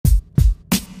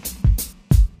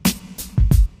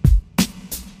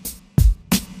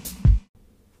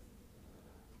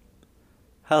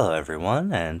Hello,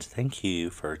 everyone, and thank you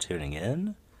for tuning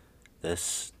in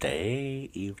this day,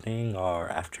 evening, or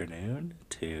afternoon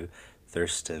to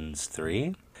Thurston's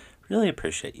 3. Really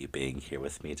appreciate you being here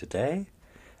with me today.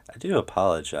 I do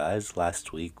apologize.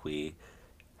 Last week we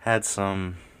had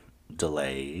some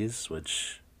delays,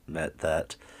 which meant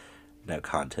that no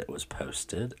content was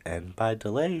posted, and by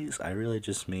delays, I really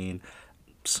just mean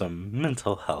some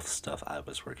mental health stuff I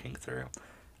was working through.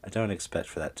 I don't expect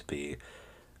for that to be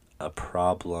a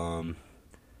problem,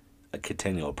 a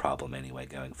continual problem anyway,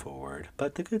 going forward.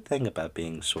 But the good thing about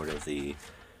being sort of the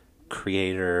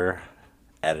creator,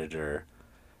 editor,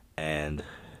 and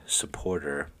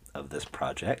supporter of this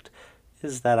project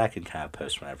is that I can kind of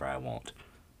post whenever I want.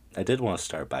 I did want to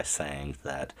start by saying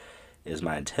that it is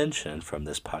my intention from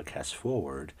this podcast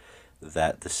forward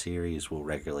that the series will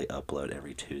regularly upload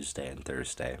every Tuesday and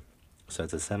Thursday. So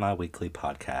it's a semi-weekly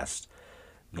podcast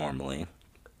normally,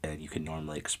 and you can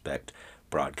normally expect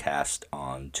broadcast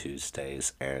on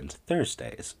Tuesdays and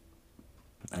Thursdays.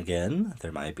 Again,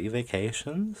 there might be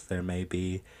vacations, there may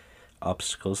be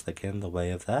obstacles that get in the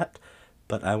way of that,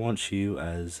 but I want you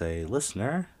as a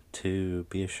listener to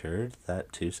be assured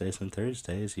that Tuesdays and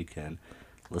Thursdays you can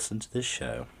listen to this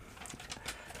show.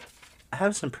 I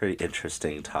have some pretty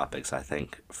interesting topics, I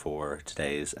think, for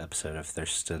today's episode of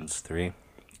Thurston's 3.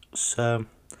 So,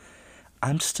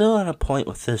 I'm still at a point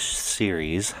with this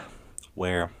series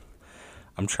where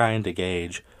I'm trying to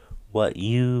gauge what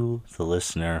you, the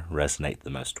listener, resonate the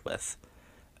most with.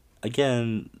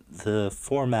 Again, the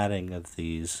formatting of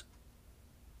these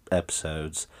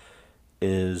episodes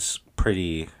is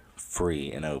pretty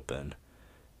free and open.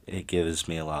 It gives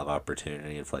me a lot of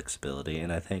opportunity and flexibility,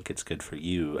 and I think it's good for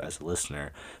you as a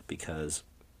listener because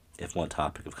if one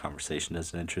topic of conversation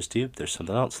doesn't interest you, there's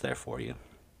something else there for you.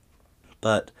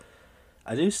 But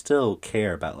I do still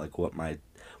care about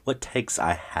what takes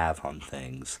I have on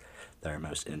things that are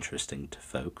most interesting to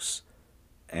folks.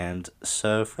 And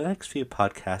so for the next few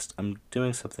podcasts, I'm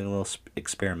doing something a little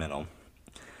experimental.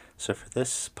 So for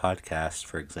this podcast,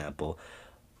 for example,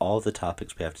 all the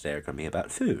topics we have today are going to be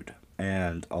about food.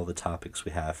 And all the topics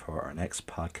we have for our next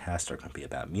podcast are going to be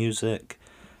about music.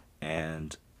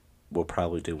 And we'll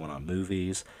probably do one on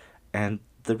movies. And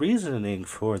the reasoning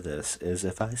for this is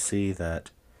if I see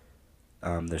that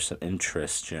there's some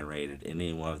interest generated in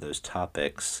any one of those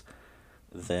topics,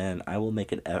 then I will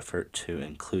make an effort to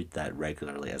include that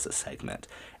regularly as a segment.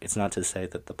 It's not to say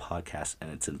that the podcast in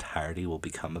its entirety will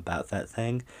become about that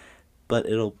thing, but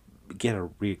it'll get a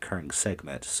recurring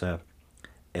segment. So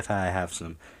if I have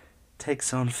some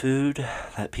takes on food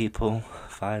that people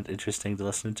find interesting to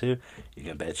listen to, you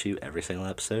can bet you every single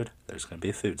episode there's going to be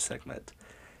a food segment.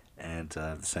 And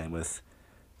the same with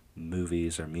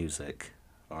movies or music,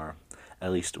 or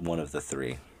at least one of the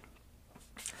three.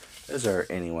 Those are,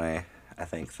 anyway, I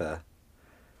think the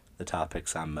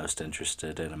topics I'm most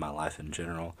interested in my life in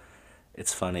general.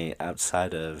 It's funny,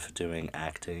 outside of doing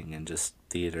acting and just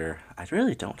theater, I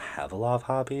really don't have a lot of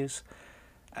hobbies.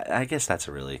 I guess that's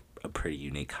a pretty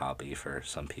unique hobby for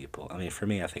some people. I mean, for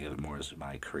me, I think of it more as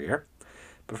my career.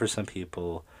 But for some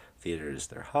people, theater is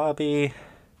their hobby.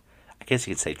 I guess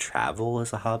you could say travel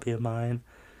is a hobby of mine.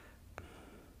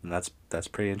 And that's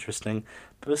pretty interesting.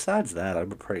 But besides that,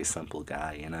 I'm a pretty simple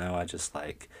guy, I just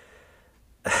like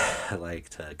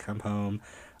to come home,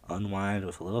 unwind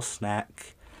with a little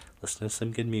snack, listen to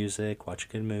some good music, watch a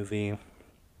good movie.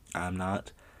 I'm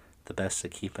not the best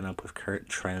at keeping up with current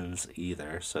trends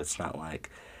either, so it's not like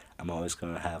I'm always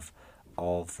going to have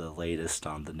all of the latest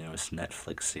on the newest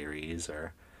Netflix series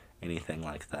or anything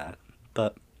like that.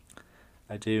 But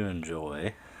I do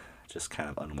enjoy just kind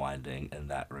of unwinding in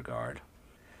that regard.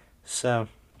 So,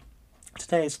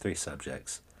 today's 3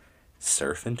 subjects: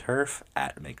 surf and turf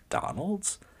at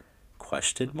McDonald's? ?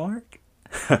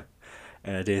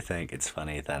 And I do think it's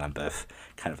funny that I'm both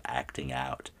kind of acting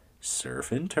out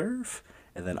surf and turf,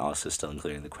 and then also still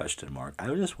including the question mark. I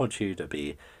just want you to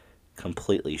be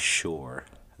completely sure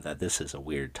that this is a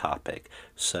weird topic.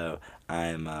 So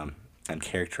I'm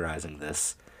characterizing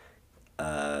this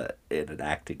in an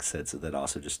acting sense, and then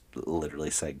also just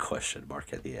literally saying question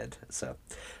mark at the end. So,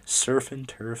 surf and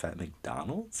turf at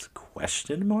McDonald's? ?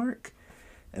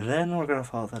 And then we're going to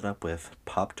follow that up with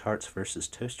Pop-Tarts versus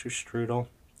Toaster Strudel,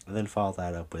 and then follow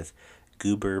that up with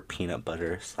Goober peanut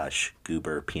butter /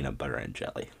 Goober peanut butter and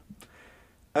jelly.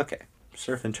 Okay,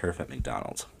 surf and turf at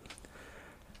McDonald's.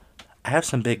 I have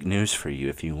some big news for you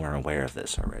if you weren't aware of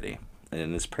this already,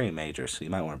 and it's pretty major, so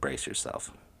you might want to brace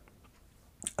yourself.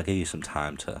 I'll give you some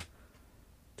time to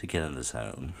get in the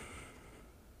zone.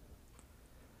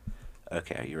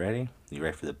 Okay, are you ready? You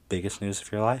ready for the biggest news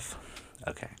of your life?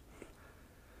 Okay.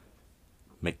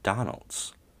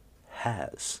 McDonald's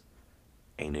has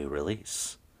a new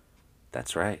release.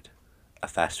 That's right. A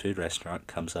fast food restaurant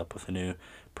comes up with a new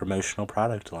promotional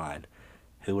product line.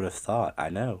 Who would have thought? I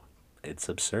know. It's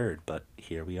absurd, but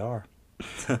here we are.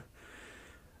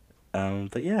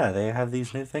 But yeah, they have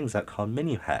these new things out called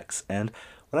menu hacks. And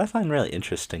what I find really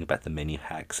interesting about the menu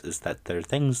hacks is that they're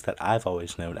things that I've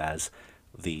always known as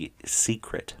the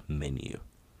secret menu.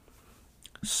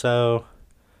 So,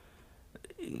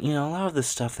 a lot of the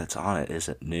stuff that's on it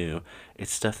isn't new.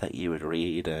 It's stuff that you would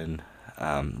read and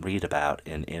read about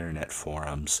in internet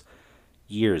forums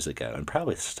years ago, and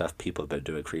probably stuff people have been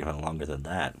doing for even longer than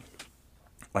that.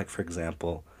 Like, for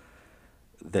example,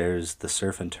 there's the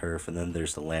surf and turf, and then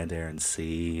there's the land, air, and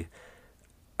sea.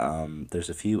 There's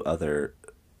a few other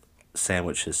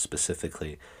sandwiches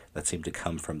specifically that seem to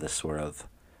come from this sort of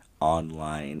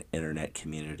online internet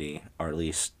community, or at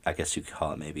least I guess you could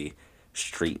call it maybe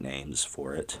street names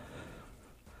for it.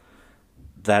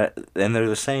 And they're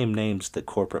the same names that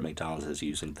corporate McDonald's is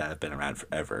using that have been around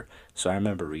forever. So I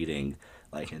remember reading,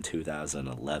 like in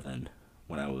 2011,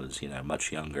 when I was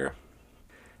much younger,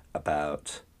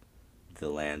 about the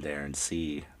land, air, and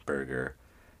sea burger,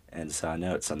 and so I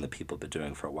know it's something that people have been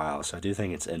doing for a while. So I do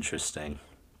think it's interesting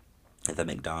that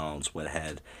McDonald's went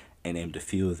ahead and named a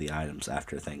few of the items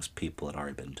after things people had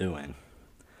already been doing.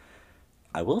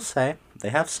 I will say they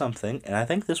have something, and I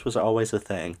think this was always a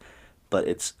thing, but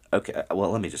it's okay.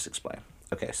 Well, let me just explain.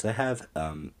 Okay, so they have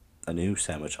a new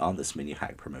sandwich on this menu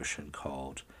hack promotion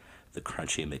called the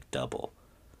Crunchy McDouble.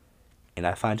 And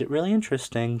I find it really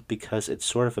interesting because it's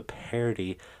sort of a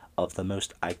parody of the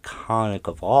most iconic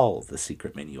of all of the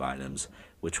secret menu items,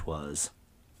 which was,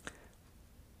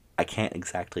 I can't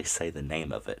exactly say the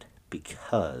name of it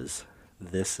because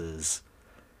this is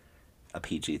a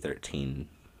PG-13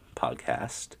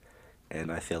 podcast,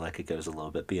 and I feel like it goes a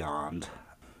little bit beyond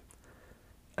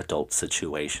adult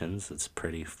situations. It's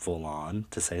pretty full on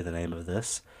to say the name of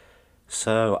this.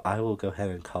 So I will go ahead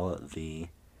and call it the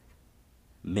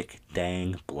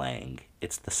McDang Blang.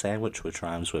 It's the sandwich which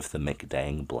rhymes with the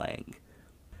McDang Blang.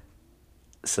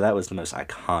 So that was the most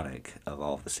iconic of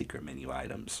all the secret menu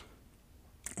items.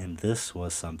 And this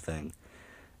was something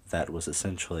that was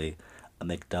essentially a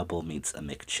McDouble meets a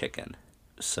McChicken.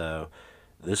 So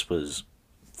this was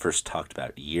first talked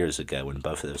about years ago when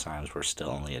both of those items were still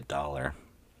only $1.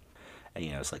 And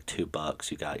it's like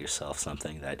 $2. You got yourself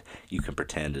something that you can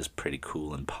pretend is pretty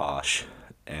cool and posh,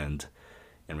 and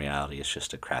in reality it's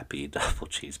just a crappy double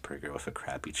cheeseburger with a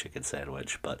crappy chicken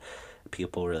sandwich. But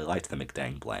people really liked the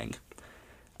McDang Blang.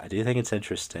 I do think it's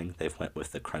interesting they've went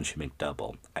with the Crunchy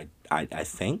McDouble. I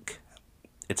think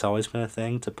it's always been a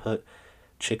thing to put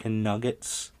chicken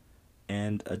nuggets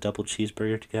and a double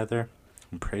cheeseburger together.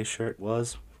 I'm pretty sure it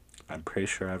was. I'm pretty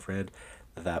sure I've read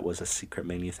that was a secret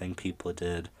menu thing people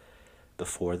did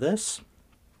before this.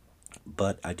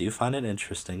 But I do find it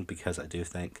interesting because I do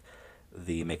think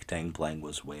the McDang Blang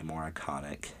was way more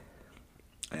iconic.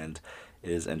 And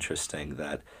it is interesting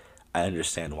that I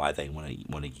understand why they want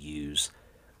to use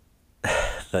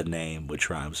the name which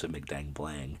rhymes with McDang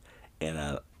Blang in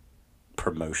a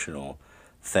promotional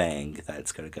thing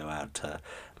that's going to go out to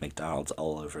McDonald's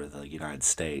all over the United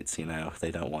States.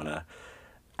 They don't want to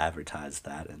advertise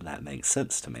that, and that makes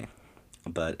sense to me.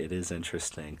 But it is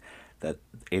interesting that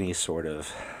any sort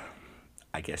of,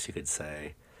 I guess you could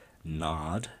say,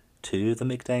 nod to the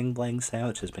McDang Blang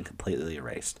sandwich has been completely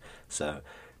erased. So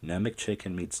no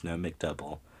McChicken meets no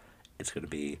McDouble. It's going to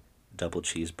be double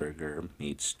cheeseburger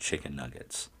meets chicken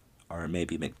nuggets, or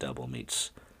maybe McDouble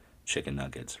meets chicken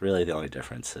nuggets. Really, the only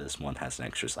difference is one has an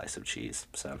extra slice of cheese,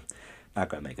 so not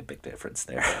going to make a big difference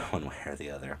there one way or the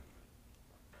other.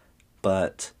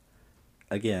 But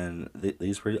again,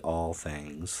 these were all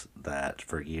things that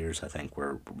for years I think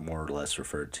were more or less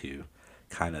referred to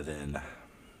kind of in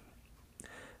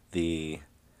the,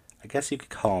 I guess you could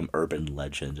call them urban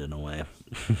legend in a way.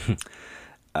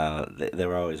 They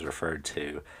were always referred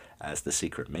to as the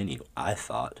secret menu, I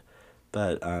thought.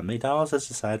 But McDonald's has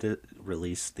decided to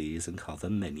release these and call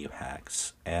them menu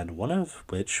hacks, and one of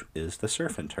which is the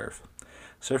surf and turf.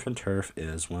 Surf and turf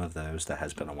is one of those that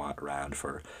has been around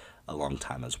for a long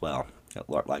time as well.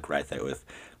 Like right there with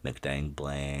McDang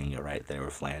Blang, right there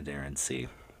with land, air, and sea.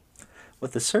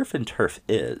 What the surf and turf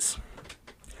is,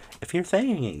 if you're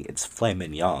thinking it's filet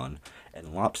mignon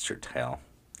and lobster tail,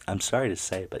 I'm sorry to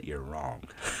say, but you're wrong.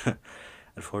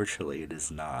 Unfortunately, it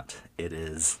is not. It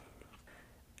is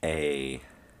a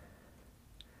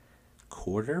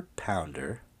quarter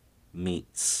pounder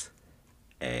meets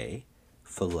a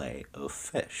fillet of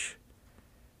fish.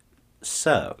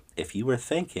 So, if you were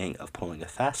thinking of pulling a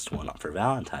fast one for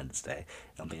Valentine's Day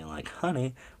and being like,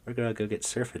 honey, we're going to go get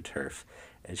surf and turf,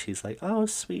 And she's like, oh,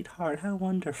 sweetheart, how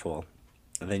wonderful.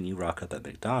 And then you rock up at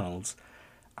McDonald's.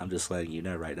 I'm just letting you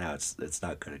know right now, it's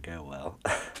not going to go well.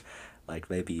 Like,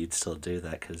 maybe you'd still do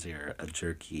that because you're a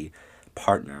jerky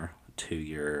partner to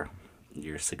your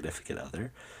significant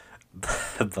other.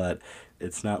 But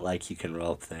it's not like you can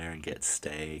roll up there and get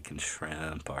steak and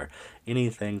shrimp or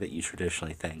anything that you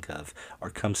traditionally think of or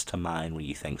comes to mind when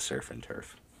you think surf and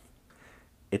turf.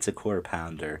 It's a quarter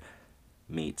pounder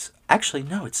meets. Actually,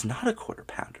 no, it's not a quarter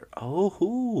pounder.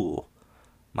 Oh,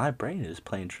 my brain is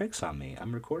playing tricks on me.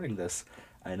 I'm recording this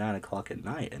at 9 o'clock at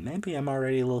night, and maybe I'm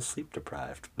already a little sleep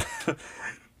deprived.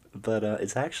 But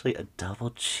it's actually a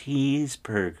double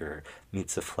cheeseburger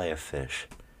meets a fillet of fish.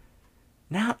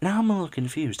 Now I'm a little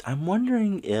confused. I'm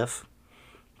wondering if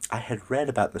I had read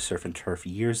about the surf and turf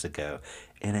years ago,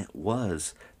 and it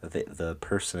was the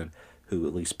person who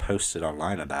at least posted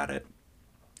online about it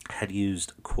had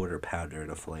used a quarter pounder and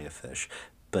a fillet of fish.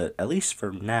 But at least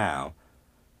for now,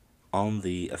 on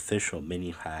the official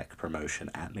menu hack promotion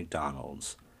at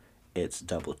McDonald's, it's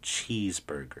double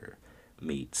cheeseburger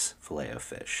meets fillet of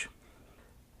fish.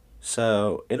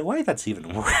 So in a way that's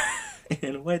even worse.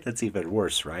 In a way that's even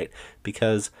worse, right?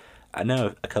 Because I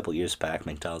know a couple years back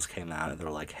McDonald's came out and they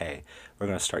were like, "Hey, we're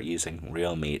gonna start using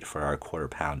real meat for our quarter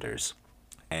pounders,"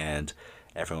 and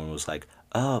everyone was like,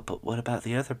 "Oh, but what about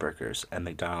the other burgers?" And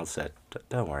McDonald's said,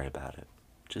 "Don't worry about it.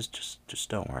 Just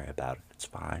don't worry about it. It's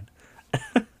fine."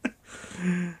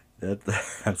 That,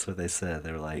 that's what they said.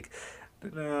 They were like,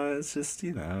 no, it's just,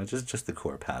 just the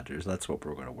core pounders. That's what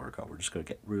we're going to work on. We're just going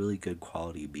to get really good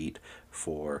quality meat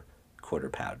for quarter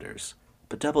pounders.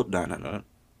 But double, no,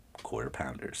 quarter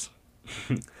pounders.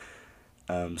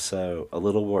 So a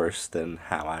little worse than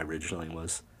how I originally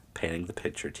was painting the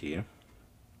picture to you.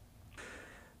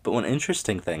 But one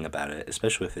interesting thing about it,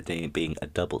 especially with it being a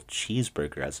double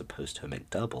cheeseburger as opposed to a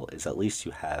McDouble, is at least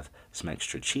you have some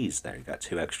extra cheese there. You got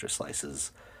two extra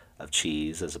slices of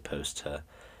cheese as opposed to,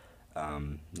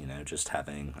 just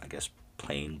having, I guess,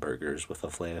 plain burgers with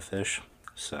a fillet of fish.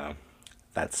 So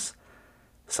that's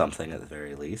something at the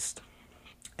very least.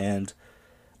 And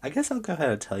I guess I'll go ahead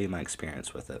and tell you my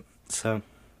experience with it. So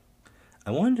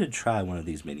I wanted to try one of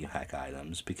these menu hack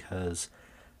items because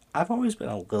I've always been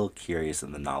a little curious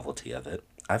in the novelty of it.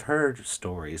 I've heard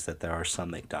stories that there are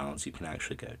some McDonald's you can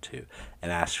actually go to and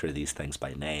ask for these things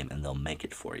by name and they'll make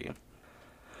it for you.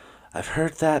 I've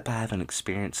heard that, but I haven't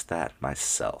experienced that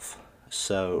myself.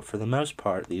 So, for the most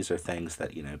part, these are things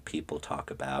that, people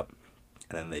talk about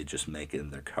and then they just make it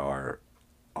in their car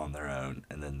on their own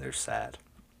and then they're sad.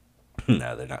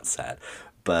 No, they're not sad.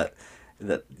 But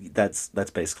that's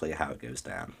basically how it goes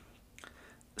down.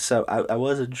 So I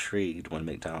was intrigued when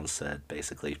McDonald's said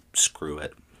basically, screw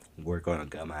it. We're going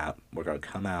to come out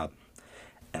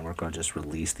and we're going to just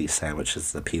release these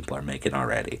sandwiches that people are making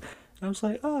already. And I was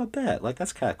like, oh, I bet. Like,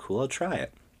 that's kind of cool. I'll try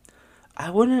it. I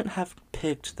wouldn't have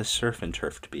picked the surf and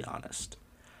turf, to be honest.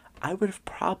 I would have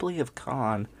probably have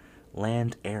gone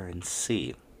land, air, and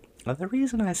sea. Now, the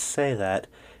reason I say that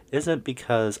isn't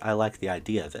because I like the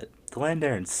idea of it. The land,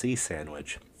 air, and sea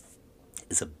sandwich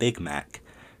is a Big Mac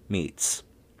meets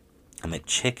a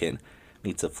McChicken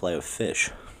meets a fillet of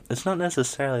fish. It's not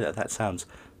necessarily that sounds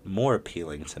more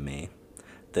appealing to me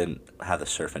than how the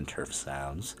surf and turf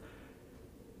sounds.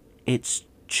 It's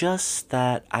just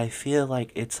that I feel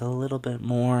like it's a little bit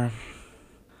more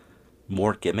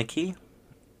gimmicky.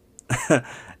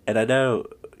 And I know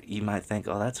you might think,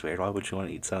 oh, that's weird. Why would you want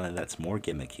to eat something that's more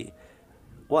gimmicky?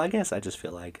 Well, I guess I just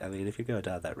feel like, if you go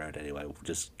down that road anyway,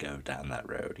 just go down that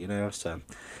road, So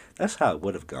that's how it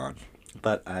would have gone.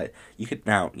 But you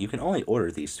can only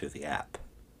order these through the app.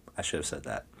 I should have said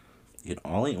that. You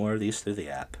can only order these through the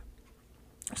app.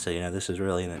 So, this is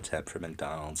really an attempt for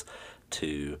McDonald's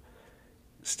to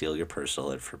steal your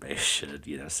personal information,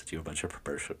 send you a bunch of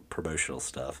promotional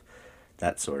stuff,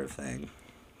 that sort of thing.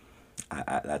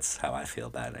 That's how I feel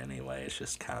about it anyway. It's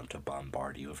just kind of to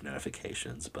bombard you with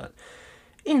notifications. But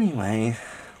anyway,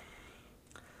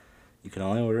 you can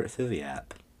only order it through the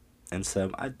app. And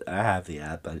so I have the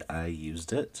app. I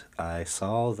used it. I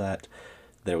saw that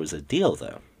there was a deal,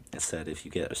 though. It said if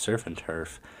you get a surf and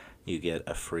turf, you get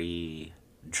a free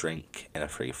drink and a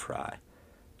free fry.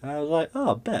 And I was like,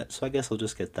 oh, bet. So I guess I'll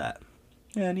just get that.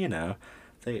 And,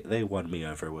 they won me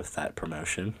over with that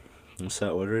promotion. And so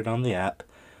I ordered it on the app.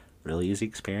 Really easy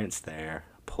experience there.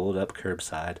 Pulled up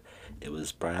curbside. It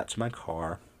was brought out to my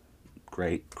car.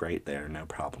 Great there. No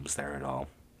problems there at all.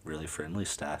 Really friendly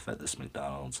staff at this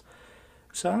McDonald's.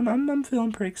 So I'm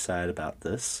feeling pretty excited about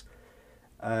this.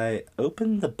 I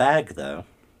opened the bag, though.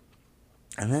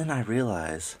 And then I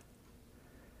realize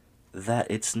that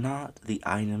it's not the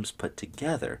items put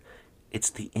together. it's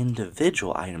the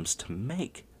individual items to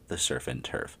make the surf and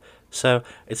turf. So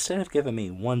instead of giving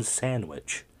me one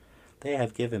sandwich, they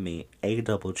have given me a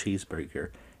double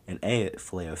cheeseburger and a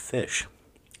filet of fish.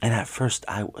 And at first,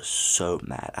 I was so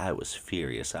mad. I was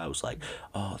furious. I was like,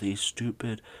 oh, these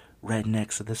stupid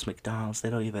rednecks at this McDonald's, they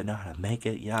don't even know how to make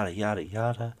it, yada, yada,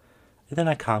 yada. And then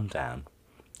I calmed down.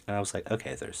 And I was like,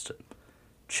 okay, Thurston,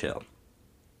 chill.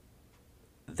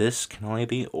 This can only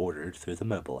be ordered through the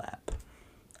mobile app.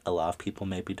 A lot of people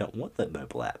maybe don't want the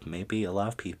mobile app. Maybe a lot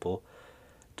of people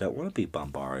don't want to be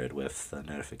bombarded with the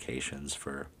notifications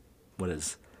for what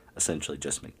is essentially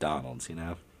just McDonald's, you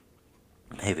know?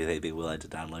 Maybe they'd be willing to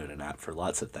download an app for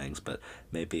lots of things, but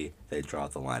maybe they draw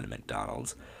the line at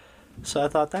McDonald's. So I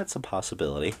thought that's a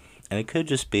possibility. And it could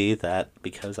just be that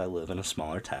because I live in a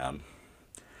smaller town,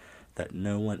 that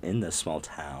no one in this small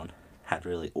town had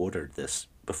really ordered this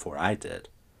before I did.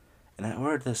 And I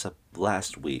ordered this up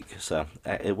last week, so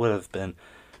it would have been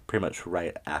pretty much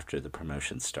right after the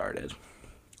promotion started.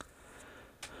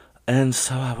 And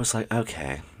so I was like,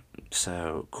 okay,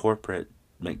 so corporate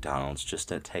McDonald's just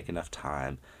didn't take enough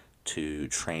time to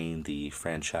train the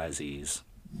franchisees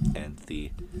and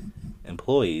the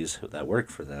employees that work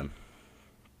for them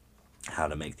how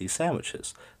to make these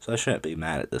sandwiches. So I shouldn't be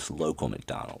mad at this local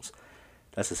McDonald's.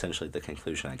 That's essentially the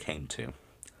conclusion I came to.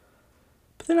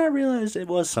 But then I realized it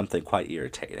was something quite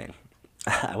irritating.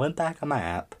 I went back on my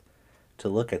app to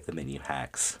look at the menu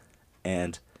hacks,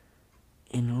 and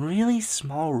in really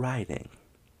small writing,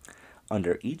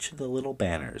 under each of the little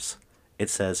banners, it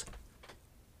says,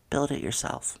 build it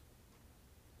yourself.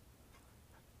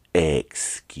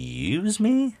 Excuse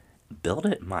me? Build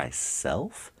it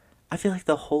myself? I feel like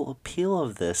the whole appeal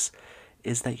of this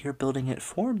is that you're building it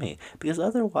for me. Because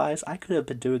otherwise, I could have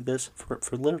been doing this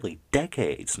for literally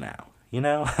decades now. You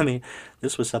know, I mean,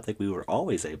 this was something we were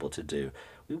always able to do.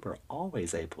 We were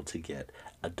always able to get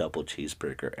a double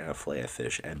cheeseburger and a fillet of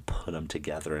fish and put them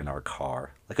together in our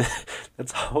car. Like,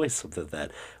 that's always something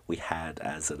that we had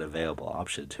as an available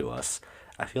option to us.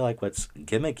 I feel like what's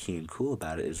gimmicky and cool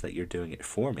about it is that you're doing it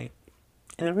for me.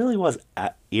 And it really was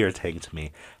irritating to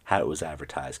me how it was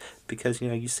advertised. Because, you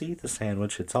know, you see the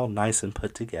sandwich, it's all nice and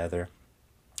put together.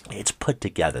 It's put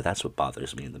together. That's what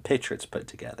bothers me in the picture. It's put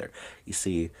together. You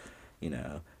see, you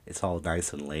know, it's all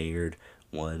nice and layered.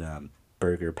 One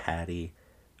burger patty,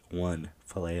 one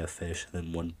fillet of fish, and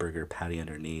then one burger patty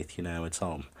underneath. You know, it's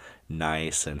all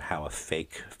nice and how a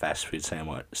fake fast food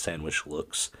sandwich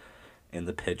looks in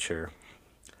the picture.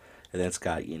 And then it's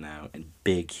got, you know, in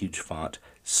big, huge font,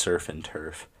 surf and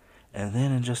turf. And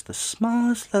then in just the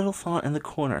smallest little font in the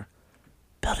corner,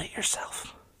 build it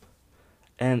yourself.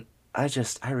 And I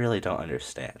really don't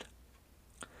understand.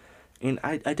 And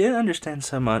I didn't understand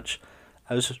so much.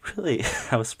 I was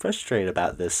frustrated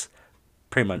about this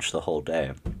pretty much the whole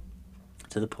day.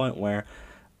 To the point where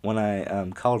when I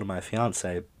called my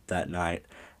fiance that night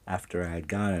after I had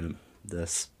gotten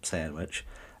this sandwich,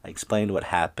 I explained what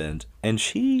happened, and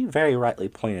she very rightly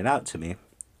pointed out to me,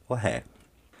 well, hey,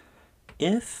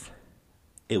 if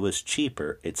it was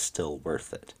cheaper, it's still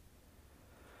worth it.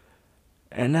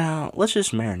 And now, let's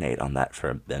just marinate on that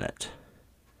for a minute.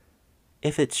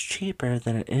 If it's cheaper,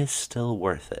 then it is still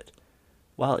worth it.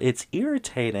 While it's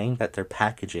irritating that they're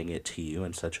packaging it to you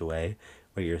in such a way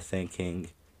where you're thinking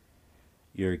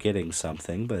you're getting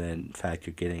something, but in fact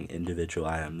you're getting individual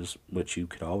items, which you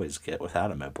could always get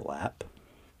without a mobile app,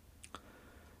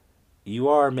 you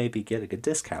are maybe getting a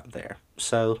discount there.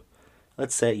 So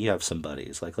let's say you have some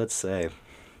buddies. Like, let's say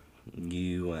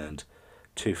you and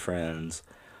two friends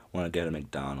want to go to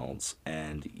McDonald's,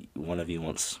 and one of you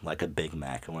wants like a Big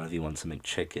Mac, and one of you wants a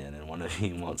McChicken, and one of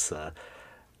you wants a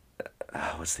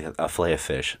fillet of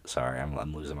fish. Sorry,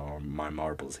 I'm losing my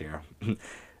marbles here.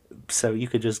 So you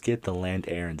could just get the land,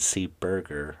 air, and sea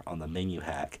burger on the menu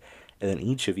hack, and then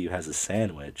each of you has a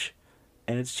sandwich,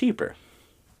 and it's cheaper.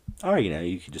 Or, you know,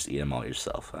 you could just eat them all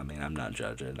yourself. I mean, I'm not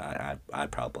judging. I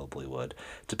probably would.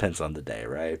 Depends on the day,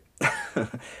 right?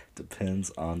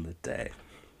 Depends on the day.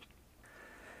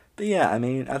 But yeah, I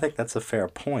mean, I think that's a fair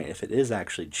point. If it is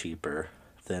actually cheaper,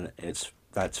 then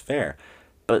that's fair.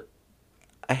 But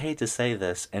I hate to say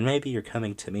this, and maybe you're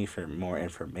coming to me for more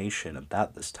information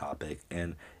about this topic,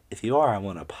 and if you are, I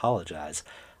want to apologize.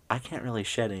 I can't really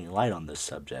shed any light on this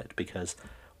subject because,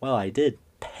 well, I did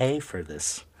pay for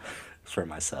this for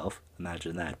myself.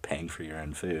 Imagine that, paying for your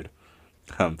own food.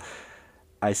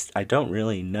 I don't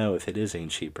really know if it is any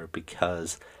cheaper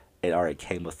because it already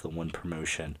came with the one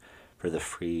promotion for the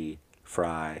free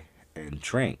fry and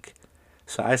drink.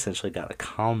 So I essentially got a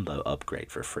combo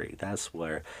upgrade for free. That's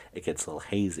where it gets a little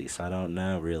hazy. So I don't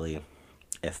know really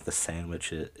if the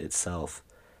sandwich itself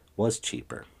was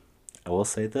cheaper. I will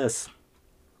say this.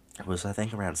 It was, I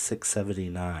think, around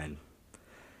 $6.79.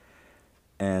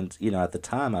 And, at the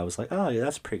time I was like, oh, yeah,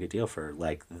 that's a pretty good deal for,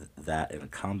 like, that in a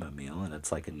combo meal. And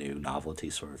it's like a new novelty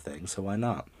sort of thing. So why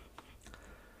not?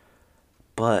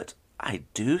 But I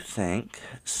do think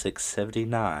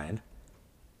 $6.79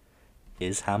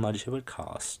 is how much it would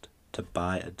cost to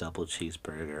buy a double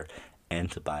cheeseburger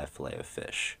and to buy a filet of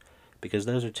fish. Because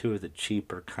those are two of the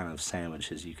cheaper kind of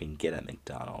sandwiches you can get at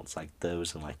McDonald's. Like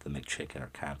those and like the McChicken are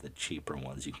kind of the cheaper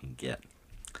ones you can get.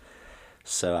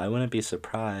 So I wouldn't be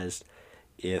surprised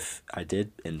if I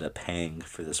did end up paying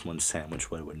for this one sandwich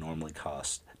what it would normally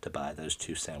cost to buy those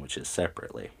two sandwiches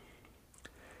separately.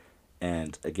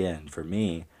 And again, for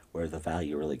me, where the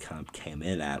value really came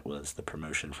in at was the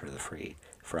promotion for the free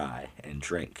fry and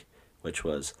drink, which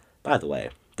was, by the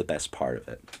way, the best part of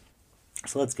it.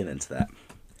 So let's get into that.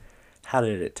 How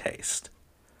did it taste?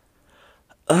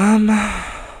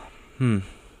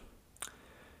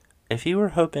 If you were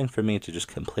hoping for me to just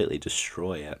completely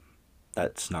destroy it,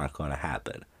 that's not going to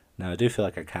happen. Now, I do feel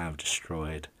like I kind of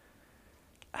destroyed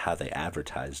how they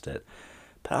advertised it.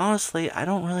 But honestly, I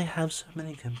don't really have so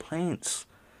many complaints.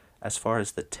 As far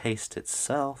as the taste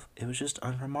itself, it was just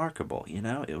unremarkable,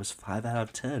 It was 5 out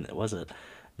of 10. It wasn't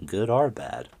good or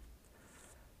bad.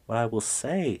 What I will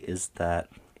say is that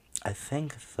I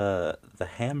think the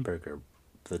hamburger,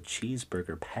 the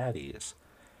cheeseburger patties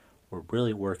were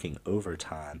really working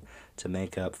overtime to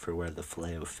make up for where the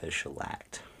filet-o-fish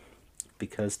lacked.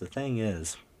 Because the thing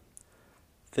is,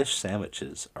 fish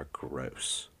sandwiches are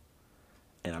gross.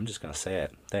 And I'm just going to say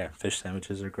it. There, fish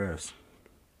sandwiches are gross.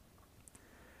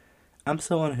 I'm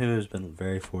someone who has been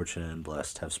very fortunate and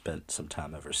blessed to have spent some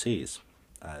time overseas.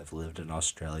 I've lived in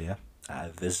Australia.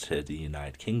 I've visited the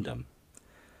United Kingdom.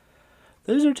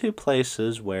 Those are two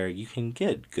places where you can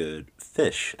get good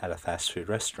fish at a fast food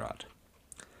restaurant.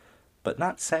 But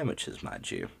not sandwiches,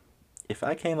 mind you. If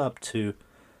I came up to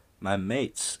my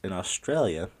mates in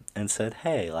Australia and said,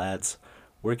 hey, lads,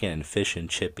 we're getting fish and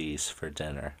chippies for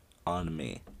dinner, on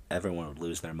me, everyone would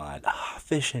lose their mind.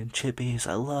 Fish and chippies,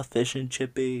 I love fish and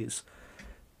chippies.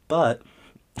 But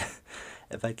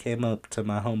if I came up to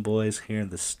my homeboys here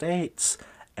in the States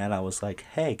and I was like,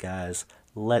 hey guys,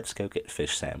 let's go get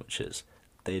fish sandwiches,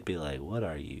 they'd be like, what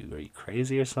are you? Are you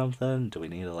crazy or something? Do we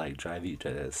need to like drive you to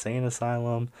an insane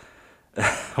asylum?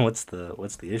 what's the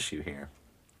issue here?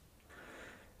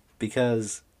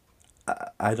 Because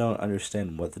I don't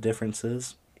understand what the difference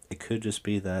is. It could just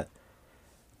be that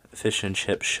fish and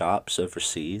chip shops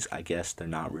overseas, I guess they're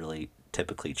not really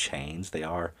typically chains. They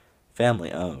are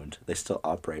family owned. They still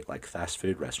operate like fast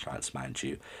food restaurants, mind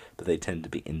you, but they tend to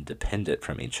be independent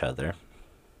from each other.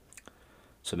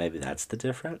 So maybe that's the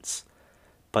difference.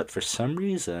 But for some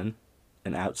reason,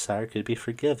 an outsider could be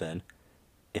forgiven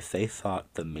if they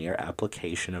thought the mere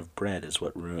application of bread is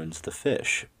what ruins the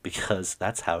fish, because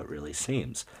that's how it really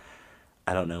seems.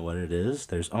 I don't know what it is.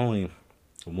 There's only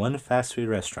one fast food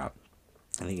restaurant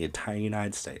in the entire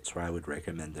United States where I would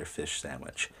recommend their fish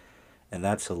sandwich. And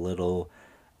that's a little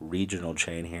regional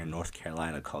chain here in North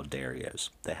Carolina called Dario's.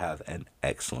 They have an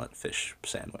excellent fish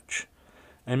sandwich.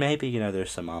 And maybe,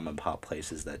 there's some mom and pop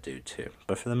places that do too.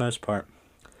 But for the most part,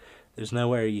 there's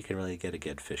nowhere you can really get a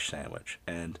good fish sandwich.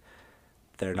 And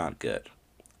they're not good.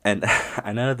 And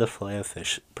I know the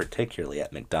Filet-O-Fish, particularly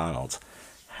at McDonald's,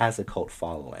 has a cult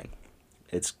following.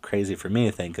 It's crazy for me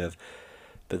to think of,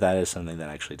 but that is something that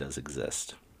actually does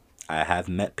exist. I have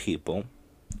met people,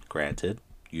 granted,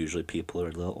 usually people who are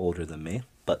a little older than me,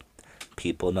 but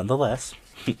people nonetheless,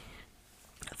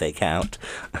 they count,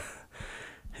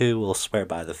 who will swear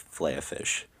by the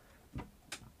Filet-O-Fish.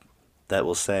 That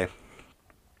will say,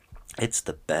 it's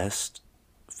the best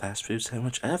fast food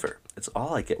sandwich ever. It's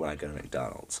all I get when I go to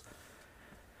McDonald's.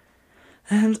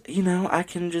 And, I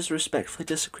can just respectfully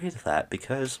disagree with that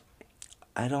because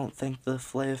I don't think the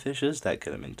Filet-O-Fish is that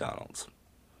good at McDonald's.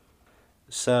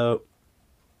 So,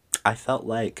 I felt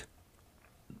like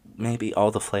maybe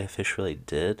all the Filet-O-Fish really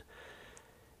did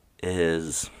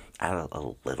is add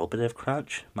a little bit of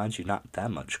crunch. Mind you, not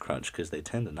that much crunch because they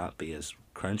tend to not be as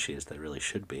crunchy as they really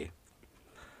should be.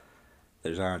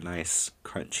 There's not a nice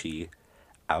crunchy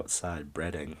outside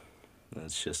breading.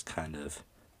 It's just kind of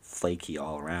flaky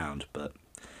all around, but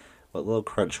what little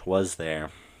crunch was there,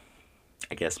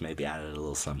 I guess maybe added a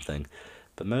little something.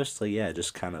 But mostly, yeah,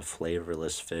 just kind of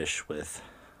flavorless fish with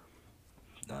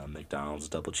McDonald's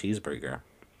double cheeseburger.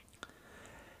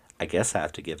 I guess I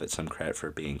have to give it some credit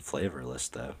for being flavorless,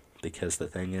 though, because the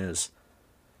thing is,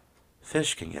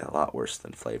 fish can get a lot worse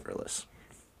than flavorless.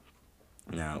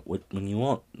 Now, when you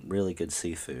want really good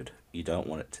seafood, you don't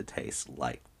want it to taste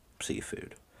like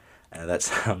seafood. I know that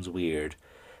sounds weird,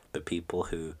 but people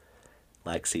who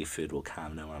like seafood will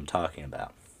kind of know what I'm talking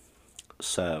about.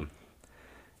 So,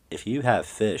 if you have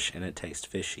fish and it tastes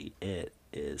fishy, it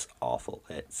is awful.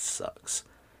 It sucks.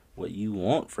 What you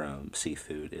want from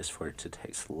seafood is for it to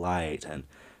taste light and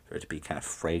for it to be kind of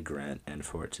fragrant and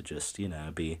for it to just,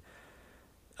 be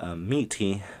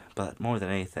meaty, but more than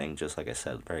anything, just like I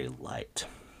said, very light.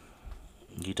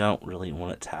 You don't really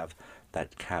want it to have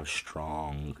that kind of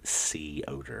strong sea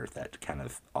odor, that kind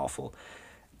of awful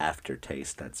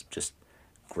aftertaste that's just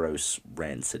gross,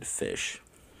 rancid fish.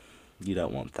 You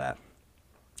don't want that.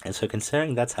 And so,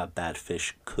 considering that's how bad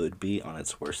fish could be on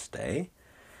its worst day,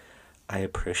 I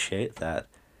appreciate that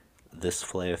this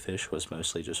fillet of fish was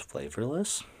mostly just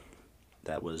flavorless.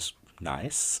 That was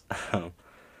nice.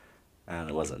 And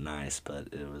it wasn't nice, but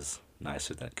it was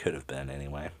nicer than it could have been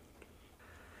anyway.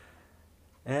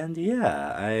 And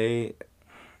yeah,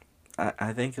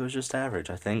 I think it was just average.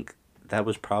 I think that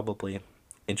was probably,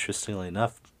 interestingly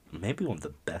enough, maybe one of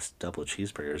the best double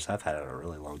cheeseburgers I've had in a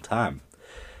really long time.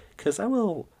 Because I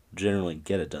will generally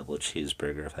get a double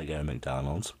cheeseburger if I go to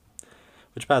McDonald's.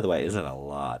 Which, by the way, isn't a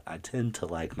lot. I tend to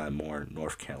like my more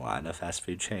North Carolina fast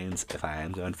food chains if I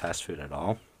am going fast food at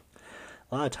all.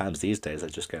 A lot of times these days I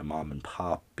just go mom and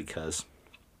pop because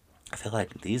I feel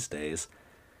like these days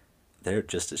they're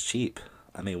just as cheap.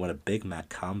 I mean, when a Big Mac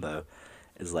combo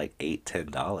is like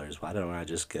 $8-10, why don't I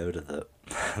just go to the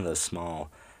the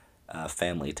small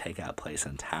family takeout place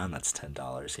in town that's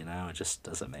 $10? It just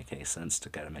doesn't make any sense to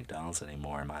go to McDonald's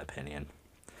anymore, in my opinion.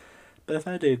 But if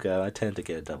I do go, I tend to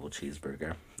get a double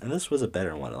cheeseburger, and this was a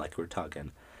better one. Like, we're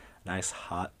talking nice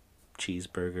hot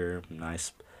cheeseburger,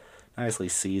 nicely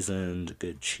seasoned,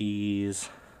 good cheese.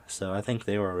 So I think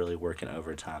they were really working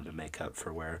overtime to make up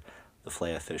for where the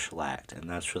fillet of fish lacked, and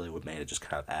that's really what made it just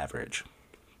kind of average.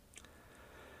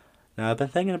 Now, I've been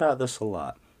thinking about this a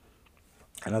lot,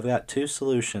 and I've got two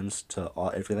solutions to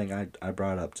everything I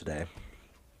brought up today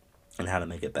and how to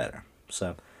make it better.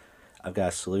 So I've got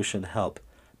a solution to help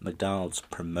McDonald's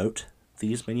promote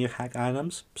these menu hack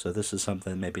items. So this is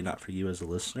something maybe not for you as a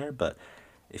listener, but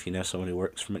if you know someone who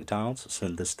works for McDonald's,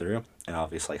 send this through. And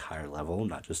obviously higher level,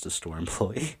 not just a store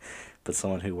employee, but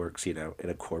someone who works, in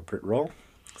a corporate role,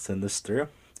 send this through.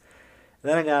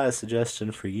 Then I got a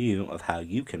suggestion for you of how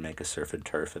you can make a surf and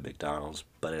turf at McDonald's,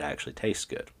 but it actually tastes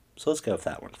good. So let's go with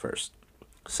that one first.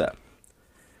 So,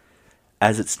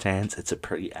 as it stands, it's a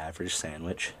pretty average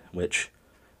sandwich, which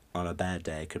on a bad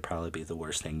day could probably be the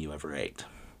worst thing you ever ate.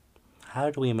 How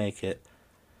do we make it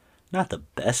not the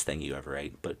best thing you ever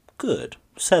ate, but good?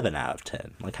 7 out of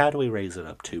 10. Like, how do we raise it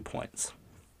up 2 points?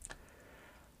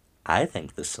 I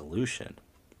think the solution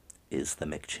is the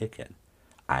McChicken.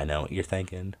 I know what you're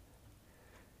thinking.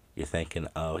 You're thinking,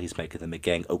 oh, he's making the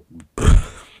McGang. Oh,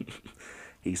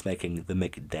 he's making the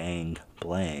McDang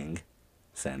Blang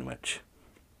sandwich.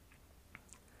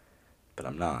 But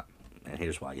I'm not. And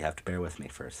here's why. You have to bear with me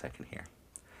for a second here.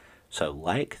 So,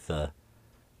 like the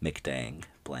McDang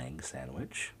Blang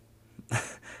sandwich,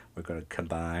 we're going to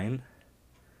combine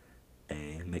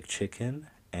a McChicken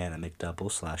and a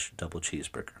McDouble/double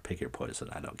cheeseburger. Pick your poison.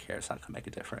 I don't care. It's not going to make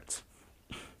a difference.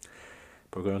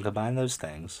 But we're going to combine those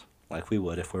things like we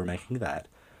would if we were making that.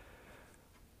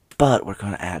 But we're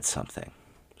going to add something.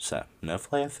 So, no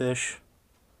fillet of fish,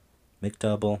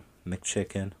 McDouble,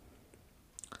 McChicken.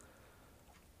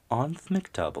 On the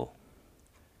McDouble,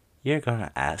 you're going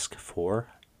to ask for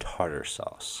tartar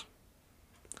sauce.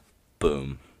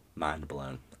 Boom. Mind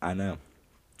blown. I know.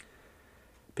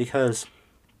 Because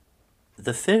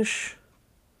the fish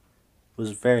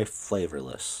was very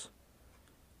flavorless.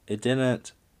 It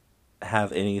didn't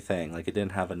have anything. Like, it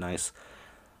didn't have a nice,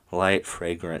 light,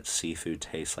 fragrant seafood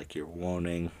taste like you're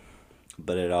wanting.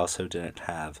 But it also didn't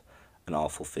have an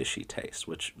awful fishy taste,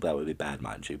 which that would be bad,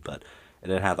 mind you. But it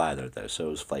didn't have either of those, so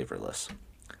it was flavorless.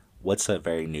 What's a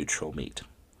very neutral meat?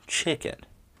 Chicken.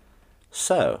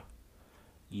 So,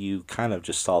 you kind of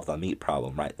just solve the meat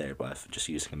problem right there by just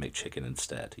using a McChicken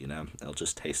instead, It'll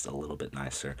just taste a little bit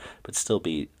nicer, but still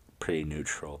be pretty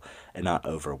neutral and not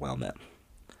overwhelm it.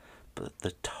 But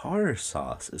the tartar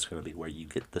sauce is going to be where you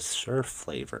get the surf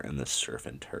flavor in this surf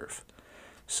and turf.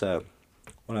 So,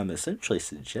 what I'm essentially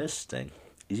suggesting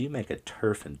is you make a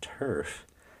turf and turf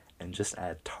and just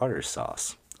add tartar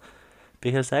sauce.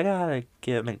 Because I gotta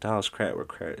give McDonald's credit where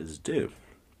credit is due.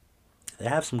 They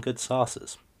have some good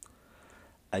sauces.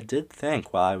 I did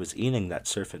think while I was eating that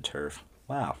surf and turf,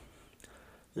 wow,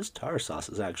 this tartar sauce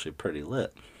is actually pretty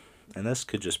lit. And this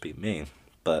could just be me.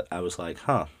 But I was like,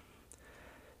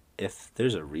 if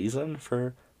there's a reason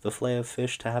for the fillet of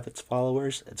fish to have its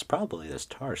followers, it's probably this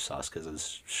tartar sauce, because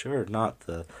it's sure not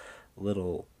the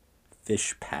little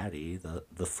fish patty,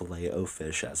 the filet o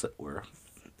fish, as it were.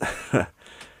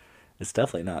 It's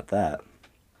definitely not that.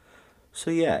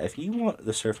 So yeah, if you want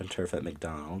the surf and turf at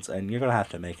McDonald's, and you're gonna have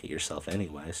to make it yourself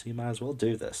anyway, so you might as well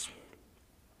do this.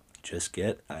 Just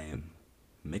get a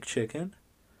McChicken,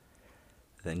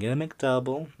 then get a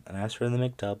McDouble, and ask for the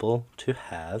McDouble to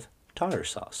have tartar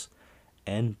sauce.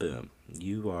 And boom,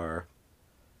 you are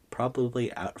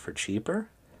probably out for cheaper,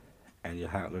 and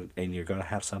you're gonna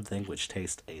have something which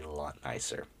tastes a lot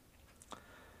nicer.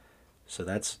 So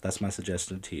that's my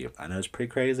suggestion to you. I know it's pretty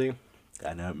crazy.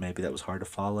 I know maybe that was hard to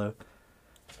follow,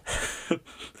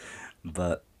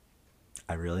 but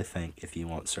I really think if you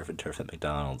want surf and turf at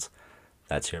McDonald's,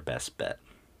 that's your best bet.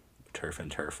 Turf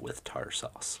and turf with tartar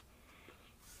sauce.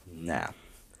 Now,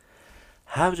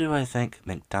 how do I think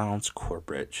McDonald's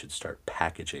corporate should start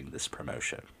packaging this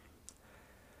promotion?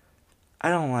 I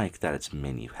don't like that it's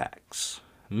menu hacks.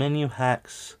 Menu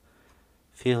hacks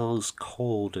feels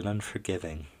cold and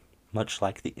unforgiving, much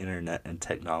like the internet and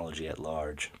technology at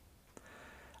large.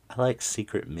 I like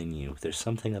secret menu. There's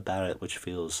something about it which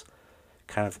feels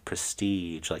kind of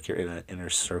prestige, like you're in an inner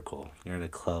circle. You're in a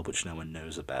club which no one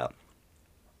knows about.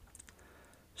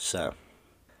 So,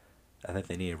 I think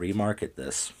they need to remarket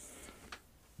this.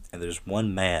 And there's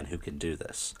one man who can do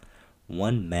this.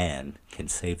 One man can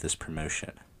save this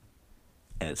promotion.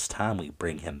 And it's time we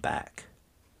bring him back.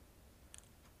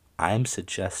 I'm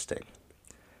suggesting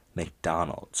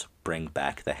McDonald's bring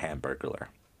back the Hamburglar.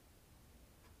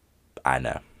 I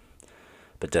know.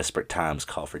 But desperate times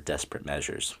call for desperate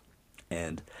measures.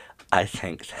 And I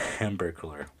think the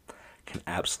Hamburglar can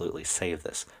absolutely save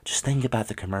this. Just think about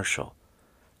the commercial.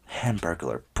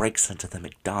 Hamburglar breaks into the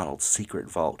McDonald's secret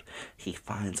vault. He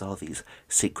finds all these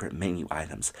secret menu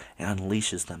items and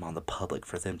unleashes them on the public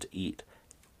for them to eat.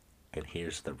 And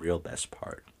here's the real best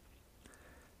part.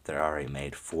 They're already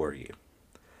made for you.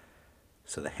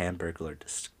 So the Hamburglar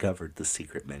discovered the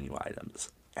secret menu items,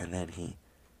 and then he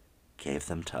gave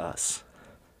them to us.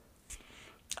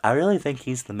 I really think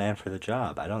he's the man for the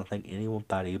job. I don't think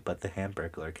anybody but the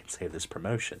Hamburglar can save this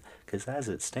promotion, because as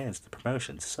it stands, the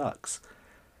promotion sucks.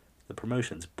 The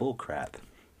promotion's bullcrap.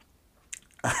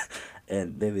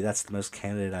 And maybe that's the most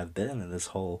candid I've been in this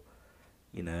whole,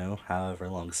 however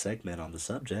long segment on the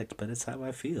subject, but it's how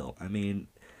I feel. I mean,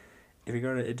 if you're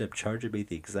going to end up charging me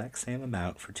the exact same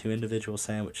amount for 2 individual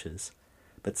sandwiches,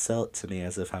 but sell it to me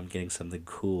as if I'm getting something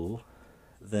cool,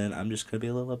 then I'm just going to be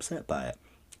a little upset by it.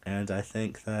 And I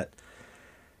think that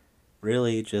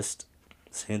really just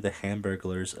seeing the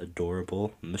Hamburglar's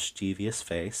adorable, mischievous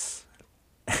face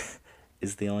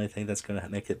is the only thing that's going to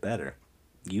make it better.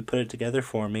 You put it together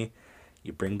for me,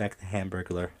 you bring back the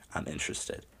Hamburglar, I'm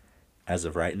interested. As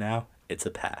of right now, it's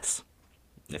a pass.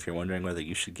 If you're wondering whether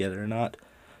you should get it or not,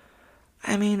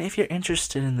 I mean, if you're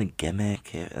interested in the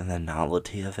gimmick and the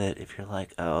novelty of it, if you're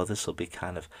like, oh, this will be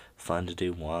kind of fun to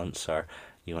do once, or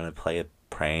you want to play a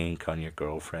prank on your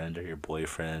girlfriend or your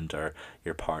boyfriend or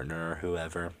your partner or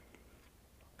whoever,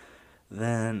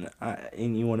 then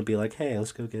and you want to be like, hey,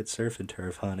 let's go get surf and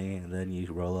turf, honey, and then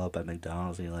you roll up at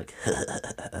McDonald's and you're like,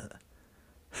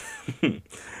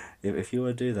 if you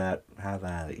want to do that, have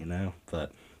at it,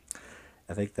 but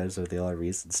I think those are the only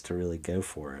reasons to really go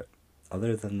for it.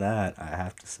 Other than that, I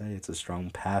have to say it's a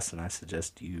strong pass, and I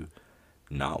suggest you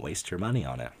not waste your money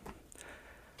on it.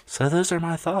 So those are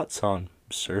my thoughts on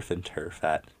surf and turf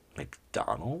at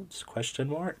McDonald's, ?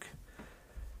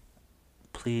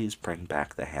 Please bring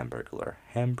back the Hamburglar.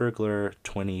 Hamburglar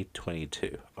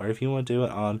 2022. Or if you want to do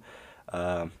it on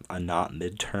a not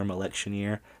midterm election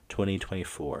year,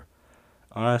 2024.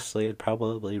 Honestly, I'd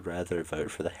probably rather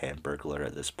vote for the Hamburglar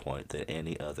at this point than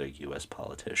any other U.S.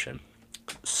 politician.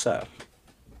 So,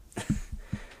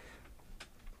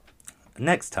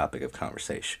 next topic of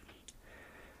conversation.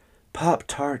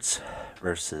 Pop-Tarts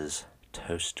versus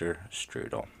toaster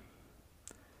strudel.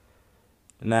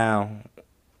 Now,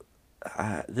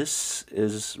 this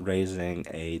is raising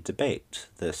a debate,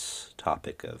 this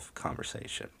topic of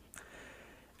conversation.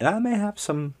 And I may have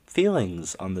some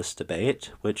feelings on this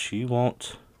debate which you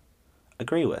won't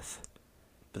agree with.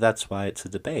 But that's why it's a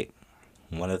debate.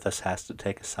 One of us has to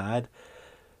take a side,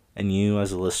 and you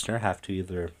as a listener have to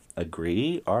either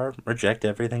agree or reject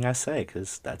everything I say,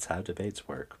 because that's how debates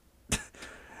work.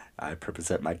 I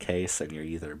present my case, and you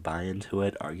either buy into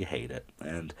it or you hate it,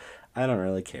 and I don't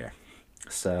really care.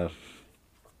 So,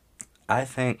 I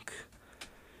think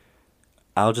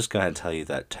I'll just go ahead and tell you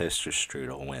that toaster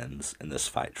strudel wins in this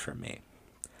fight for me.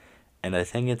 And I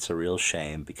think it's a real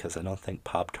shame because I don't think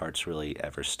Pop-Tarts really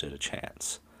ever stood a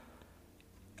chance.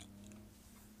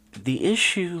 The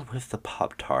issue with the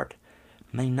Pop-Tart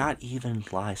may not even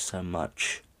lie so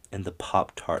much in the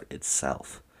Pop-Tart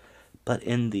itself, but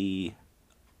in the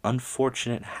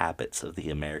unfortunate habits of the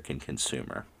American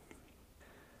consumer.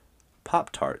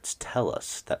 Pop-Tarts tell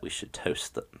us that we should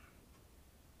toast them.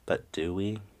 But do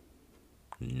we?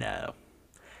 No.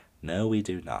 No, we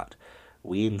do not.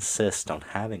 We insist on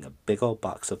having a big old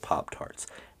box of Pop-Tarts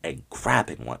and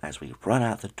grabbing one as we run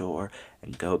out the door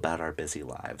and go about our busy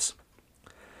lives.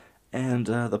 And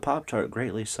the Pop-Tart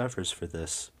greatly suffers for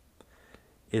this.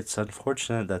 It's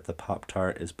unfortunate that the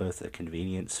Pop-Tart is both a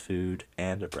convenience food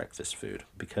and a breakfast food,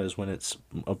 because when it's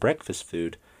a breakfast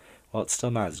food, while it's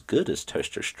still not as good as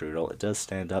toaster strudel, it does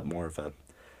stand up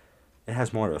it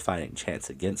has more of a fighting chance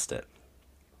against it.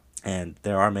 And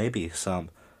there are maybe some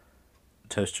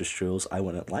toaster strudels I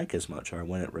wouldn't like as much, or I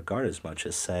wouldn't regard as much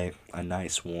as, say, a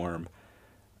nice warm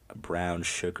brown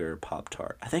sugar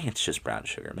Pop-Tart. I think it's just brown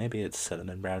sugar. Maybe it's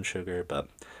cinnamon brown sugar, but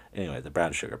anyway, the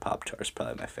brown sugar Pop-Tart is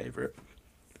probably my favorite.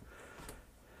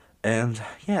 And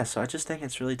yeah, so I just think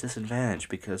it's really disadvantaged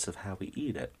because of how we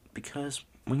eat it. Because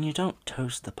when you don't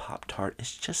toast the Pop-Tart,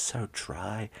 it's just so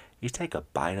dry. You take a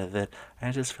bite of it,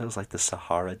 and it just feels like the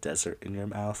Sahara Desert in your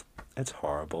mouth. It's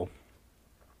horrible.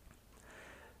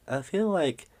 I feel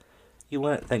like you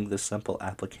wouldn't think the simple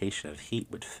application of heat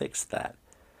would fix that.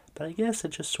 But I guess it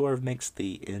just sort of makes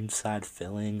the inside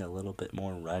filling a little bit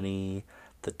more runny,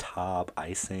 the top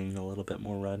icing a little bit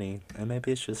more runny, and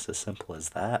maybe it's just as simple as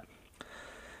that.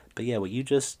 But yeah, when you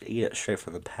just eat it straight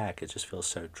from the pack, it just feels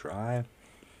so dry.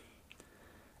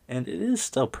 And it is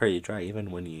still pretty dry even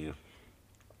when you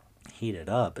heat it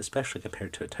up, especially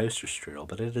compared to a toaster strudel,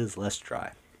 but it is less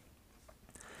dry.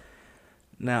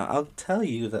 Now, I'll tell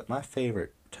you that my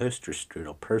favorite toaster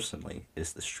strudel personally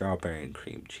is the strawberry and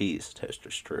cream cheese toaster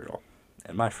strudel.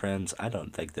 And my friends, I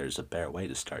don't think there's a better way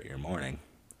to start your morning.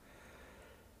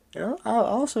 You know,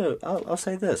 I'll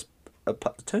say this.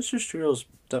 Toaster strudels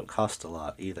don't cost a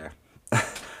lot either.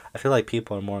 I feel like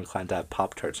people are more inclined to have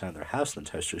Pop-Tarts around their house than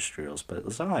toaster strudels, but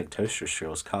it's not like toaster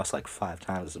strudels cost like 5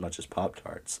 times as much as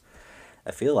Pop-Tarts.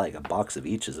 I feel like a box of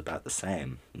each is about the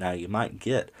same. Now, you might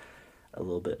get a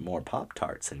little bit more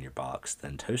Pop-Tarts in your box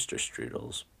than toaster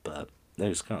strudels, but they're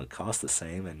just going to cost the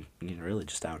same, and you're really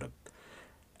just out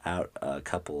a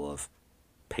couple of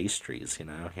pastries, you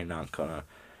know? You're not going to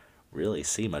really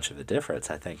see much of a difference,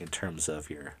 I think, in terms of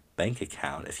your bank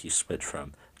account if you switch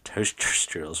from toaster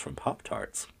strudels from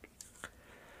Pop-Tarts.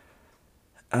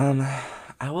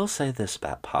 I will say this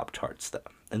about Pop-Tarts, though,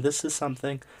 and this is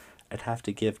something I'd have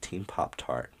to give Team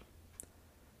Pop-Tart.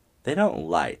 They don't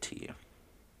lie to you.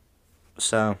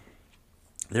 So,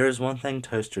 there is one thing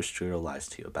toaster strudel lies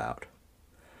to you about.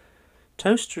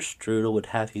 Toaster strudel would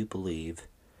have you believe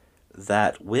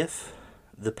that with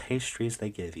the pastries they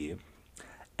give you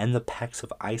and the packs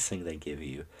of icing they give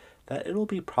you, that it'll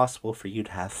be possible for you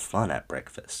to have fun at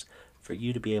breakfast, for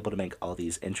you to be able to make all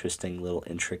these interesting little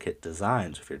intricate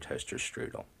designs with your toaster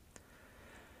strudel.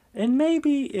 And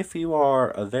maybe if you are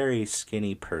a very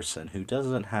skinny person who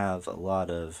doesn't have a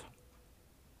lot of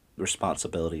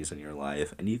responsibilities in your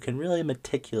life, and you can really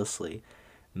meticulously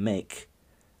make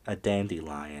a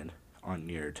dandelion on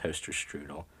your toaster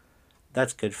strudel,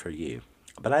 that's good for you.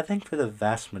 But I think for the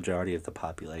vast majority of the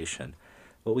population,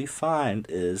 what we find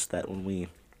is that when we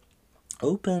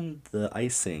open the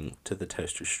icing to the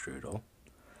toaster strudel,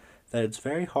 that it's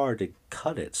very hard to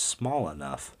cut it small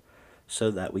enough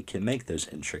so that we can make those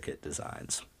intricate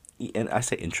designs. And I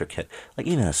say intricate, like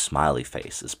even a smiley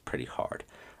face is pretty hard.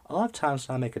 A lot of times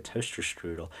when I make a toaster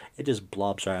strudel, it just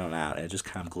blobs right on out and it just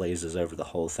kind of glazes over the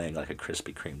whole thing like a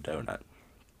Krispy Kreme donut.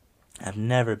 I've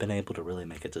never been able to really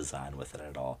make a design with it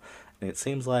at all. And it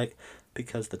seems like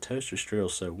because the toaster strudel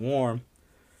is so warm,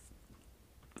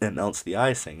 it melts the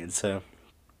icing. And so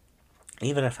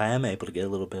even if I am able to get a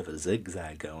little bit of a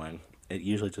zigzag going, it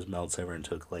usually just melts over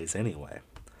into a glaze anyway.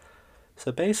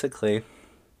 So basically,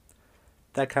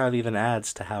 that kind of even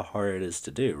adds to how hard it is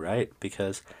to do, right?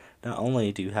 Because not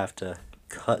only do you have to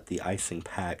cut the icing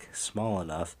pack small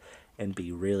enough and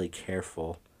be really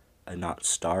careful and not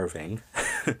starving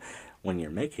when you're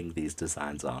making these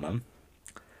designs on them,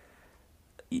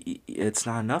 it's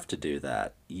not enough to do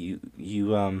that. You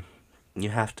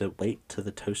have to wait till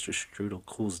the toaster strudel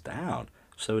cools down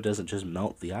so it doesn't just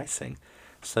melt the icing.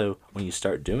 So when you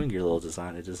start doing your little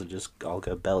design, it doesn't just all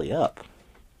go belly up.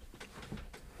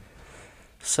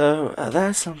 So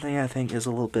that's something I think is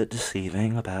a little bit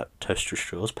deceiving about toaster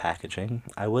strudel's packaging.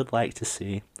 I would like to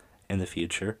see in the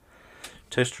future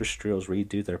toaster strudels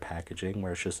redo their packaging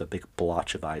where it's just a big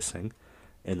blotch of icing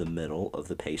in the middle of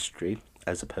the pastry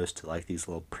as opposed to like these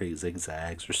little pretty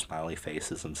zigzags or smiley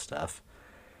faces and stuff.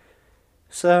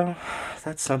 So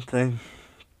that's something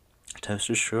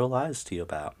toaster strudel lies to you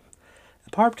about.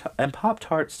 And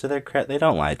Pop-Tarts, to their credit, they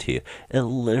don't lie to you. It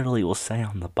literally will say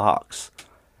on the box,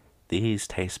 these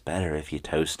taste better if you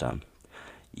toast them.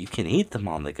 You can eat them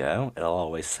on the go, it'll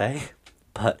always say,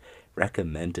 but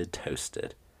recommended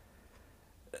toasted.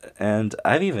 And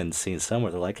I've even seen some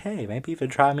where they're like, hey, maybe even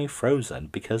try me frozen,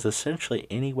 because essentially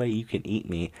any way you can eat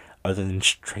me other than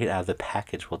straight out of the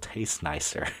package will taste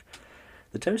nicer.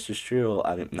 The toaster strudel,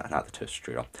 I mean, not the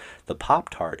toaster strudel, the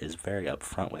Pop-Tart is very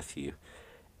upfront with you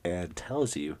and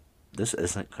tells you this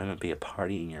isn't going to be a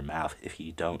party in your mouth if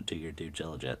you don't do your due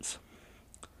diligence.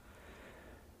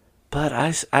 But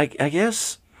I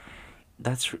guess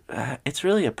it's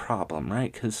really a problem,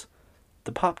 right? Because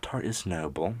the Pop-Tart is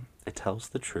noble. It tells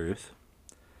the truth.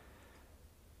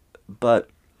 But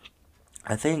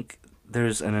I think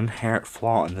there's an inherent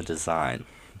flaw in the design.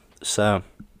 So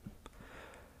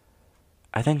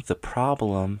I think the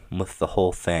problem with the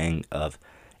whole thing of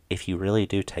if you really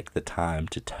do take the time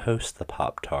to toast the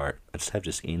Pop-Tart instead of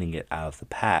just eating it out of the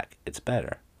pack, it's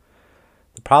better.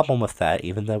 The problem with that,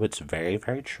 even though it's very,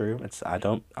 very true,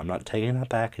 I'm not taking that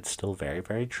back, it's still very,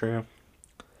 very true.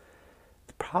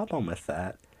 The problem with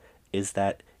that is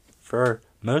that for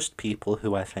most people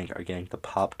who I think are getting the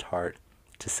Pop-Tart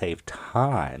to save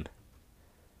time,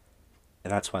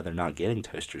 and that's why they're not getting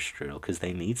toaster strudel, because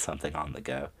they need something on the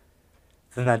go,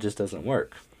 then that just doesn't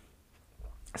work.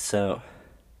 So,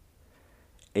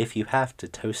 if you have to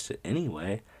toast it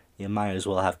anyway, you might as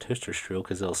well have toaster strudel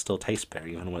because it'll still taste better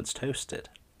even when it's toasted.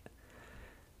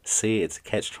 See, it's a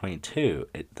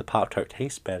catch-22. The Pop-Tart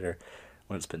tastes better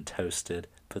when it's been toasted,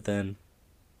 but then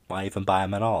why even buy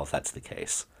them at all if that's the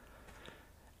case?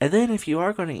 And then if you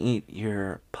are going to eat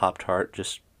your Pop-Tart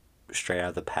just straight out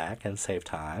of the pack and save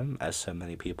time, as so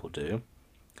many people do,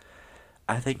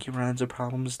 I think you run into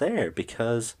problems there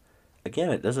because,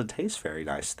 again, it doesn't taste very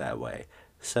nice that way.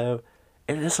 So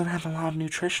it doesn't have a lot of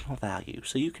nutritional value.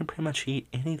 So you can pretty much eat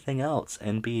anything else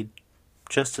and be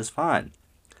just as fine.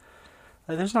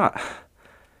 Like it's not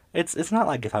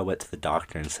like if I went to the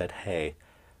doctor and said, hey,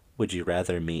 would you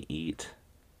rather me eat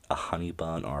a honey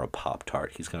bun or a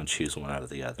Pop-Tart? He's going to choose one out of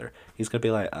the other. He's going to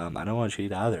be like, I don't want you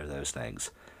to eat either of those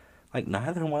things. Like,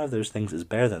 neither one of those things is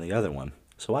better than the other one.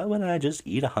 So why wouldn't I just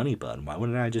eat a honey bun? Why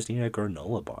wouldn't I just eat a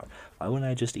granola bar? Why wouldn't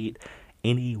I just eat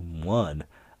any one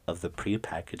of the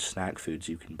prepackaged snack foods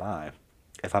you can buy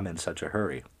if I'm in such a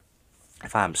hurry?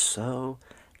 If I'm so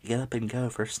get up and go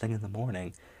first thing in the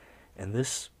morning, and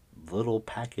this little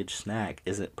packaged snack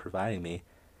isn't providing me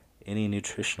any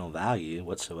nutritional value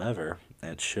whatsoever,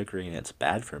 and it's sugary and it's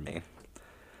bad for me,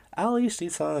 I'll at least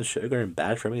eat something that's sugar and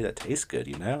bad for me that tastes good,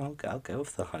 you know? I'll go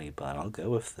with the honey bun. I'll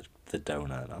go with the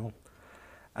donut.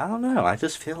 I don't know. I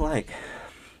just feel like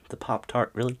the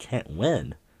Pop-Tart really can't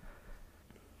win.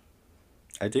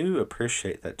 I do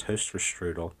appreciate that Toaster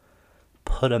Strudel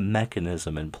put a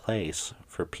mechanism in place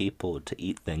for people to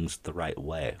eat things the right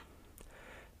way.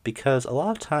 Because a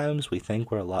lot of times we think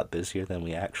we're a lot busier than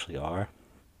we actually are.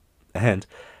 And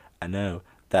I know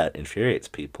that infuriates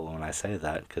people when I say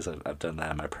that because I've done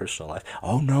that in my personal life.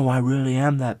 Oh no, I really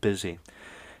am that busy.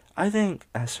 I think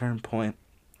at a certain point,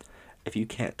 if you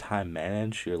can't time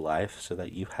manage your life so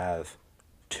that you have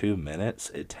 2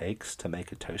 minutes it takes to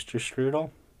make a toaster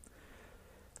strudel,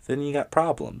 then you got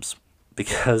problems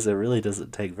because it really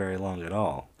doesn't take very long at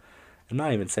all. I'm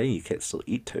not even saying you can't still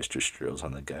eat toaster strudels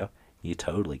on the go. You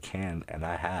totally can, and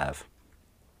I have.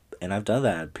 And I've done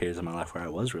that at periods of my life where I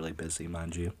was really busy,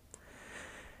 mind you.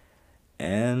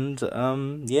 And,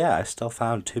 yeah, I still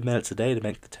found 2 minutes a day to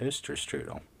make the toaster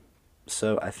strudel.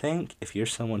 So I think if you're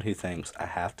someone who thinks I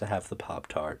have to have the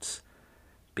Pop-Tarts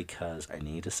because I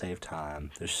need to save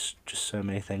time, there's just so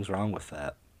many things wrong with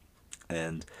that.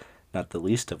 And not the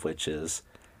least of which is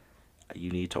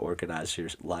you need to organize your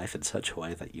life in such a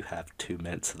way that you have 2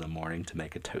 minutes in the morning to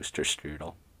make a toaster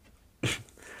strudel.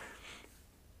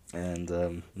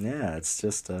 And, yeah, it's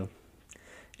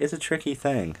a tricky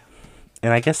thing.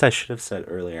 And I guess I should have said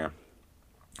earlier,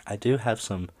 I do have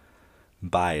some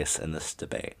bias in this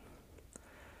debate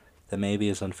that maybe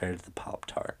is unfair to the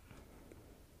Pop-Tart.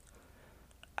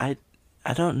 I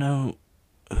don't know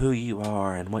who you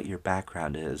are and what your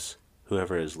background is,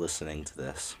 whoever is listening to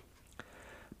this.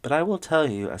 But I will tell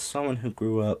you, as someone who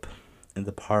grew up in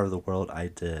the part of the world I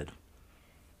did,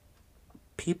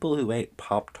 people who ate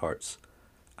Pop-Tarts,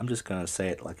 I'm just going to say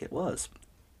it like it was,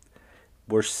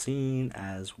 were seen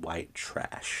as white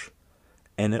trash.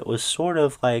 And it was sort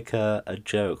of like a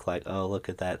joke, like, oh, look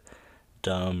at that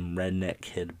dumb redneck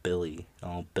kid Billy.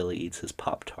 Oh, Billy eats his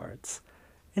Pop-Tarts.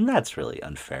 And that's really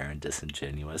unfair and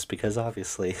disingenuous because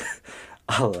obviously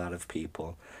a lot of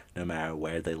people, no matter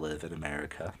where they live in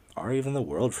America, or even the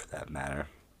world for that matter,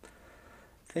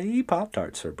 they eat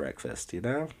Pop-Tarts for breakfast, you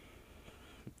know?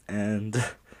 And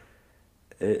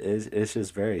it's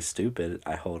just very stupid.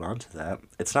 I hold on to that.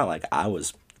 It's not like I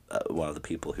was one of the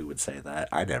people who would say that.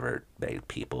 I never made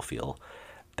people feel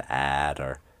bad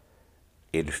or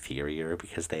inferior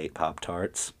because they ate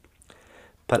Pop-Tarts.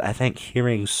 But I think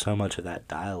hearing so much of that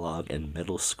dialogue in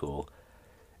middle school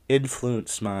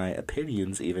influenced my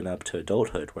opinions even up to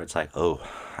adulthood, where it's like, oh,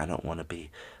 I don't want to be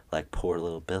like poor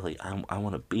little Billy. I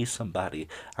want to be somebody.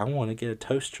 I want to get a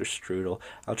toaster strudel.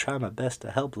 I'll try my best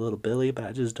to help little Billy, but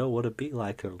I just don't want to be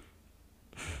like him.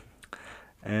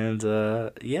 And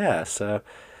yeah, so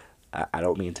I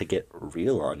don't mean to get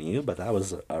real on you, but that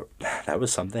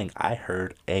was something I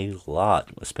heard a lot,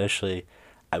 especially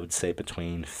I would say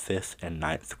between 5th and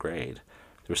ninth grade.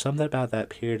 There was something about that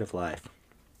period of life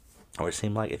where it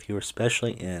seemed like if you were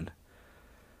especially in,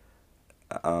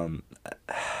 how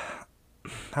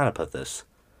to put this,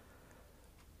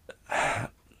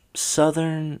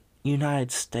 southern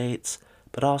United States,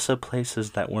 but also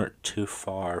places that weren't too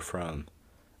far from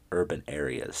urban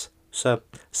areas. So,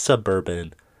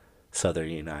 suburban southern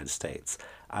United States.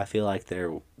 I feel like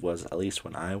there was, at least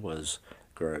when I was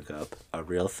growing up, a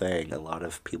real thing a lot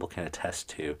of people can attest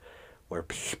to, where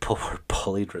people were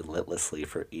bullied relentlessly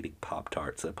for eating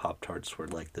Pop-Tarts, and Pop-Tarts were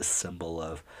like this symbol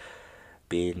of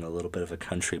being a little bit of a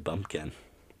country bumpkin.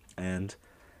 And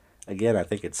again, I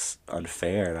think it's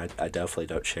unfair, and I definitely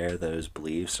don't share those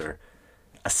beliefs or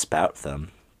espout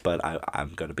them, but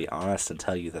I'm going to be honest and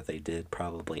tell you that they did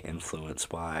probably influence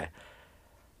why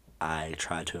I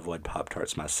tried to avoid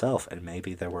Pop-Tarts myself, and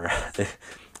maybe there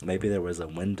was a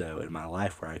window in my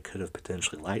life where I could have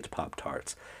potentially liked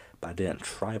Pop-Tarts, but I didn't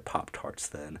try Pop-Tarts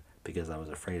then because I was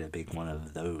afraid of being one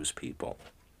of those people,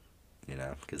 you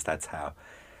know, because that's how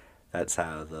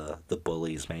the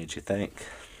bullies made you think.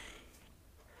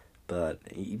 But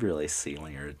you really see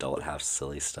when you're an adult how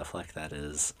silly stuff like that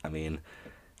is. I mean,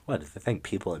 what, do they think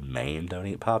people in Maine don't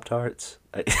eat Pop-Tarts?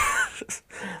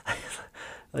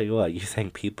 Like what, you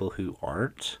think people who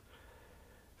aren't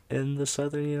in the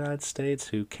southern United States,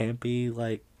 who can't be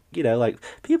like, you know, like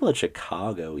people in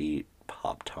Chicago eat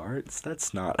Pop-Tarts?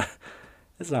 It's not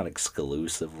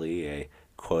exclusively a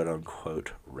quote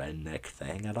unquote redneck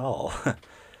thing at all.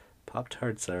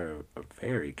 Pop-Tarts are a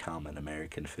very common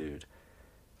American food.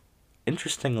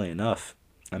 Interestingly enough,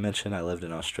 I mentioned I lived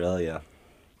in Australia.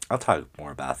 I'll talk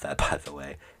more about that, by the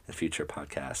way, in future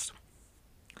podcasts.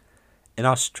 In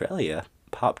Australia,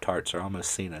 Pop-Tarts are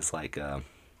almost seen as like a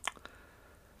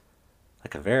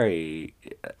very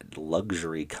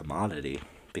luxury commodity,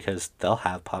 because they'll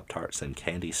have Pop-Tarts in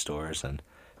candy stores and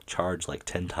charge like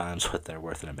 10 times what they're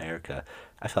worth in America.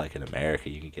 I feel like in America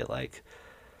you can get like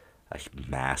a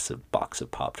massive box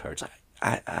of Pop-Tarts.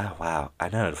 Wow, I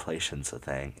know inflation's a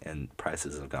thing and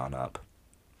prices have gone up.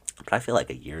 But I feel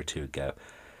like a year or two ago,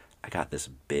 I got this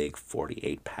big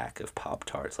 48 pack of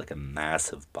Pop-Tarts, like a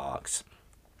massive box.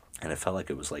 And it felt like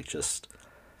it was like just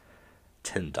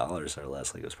 $10 or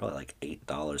less. Like it was probably like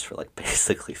 $8 for like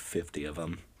basically 50 of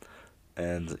them.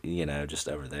 And, you know, just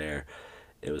over there,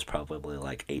 it was probably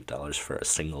like $8 for a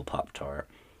single Pop-Tart.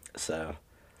 So,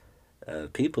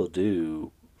 people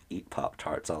do eat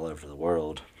Pop-Tarts all over the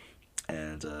world.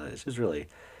 And it's just really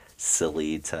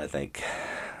silly to, I think,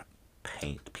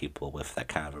 paint people with that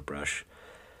kind of a brush.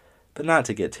 But not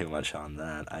to get too much on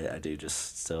that, I do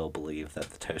just still believe that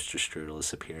the toaster strudel is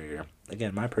superior.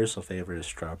 Again, my personal favorite is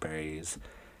strawberries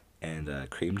and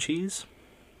cream cheese.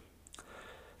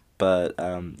 But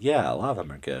yeah, a lot of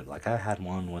them are good. Like I had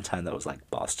one time that was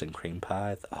like Boston cream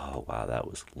pie. Oh wow, that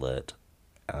was lit.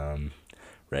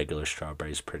 Regular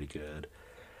strawberries pretty good.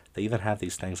 They even have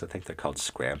these things, I think they're called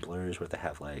scramblers, where they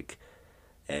have like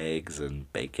eggs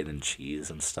and bacon and cheese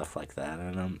and stuff like that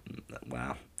in them.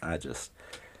 Wow,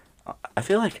 I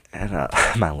feel like in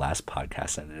my last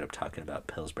podcast I ended up talking about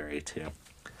Pillsbury too.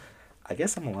 I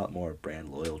guess I'm a lot more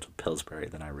brand loyal to Pillsbury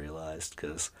than I realized,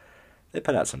 because they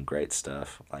put out some great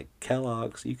stuff. Like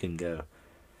Kellogg's, you can go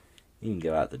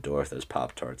out the door with those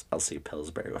Pop-Tarts. I'll see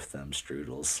Pillsbury with them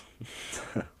strudels.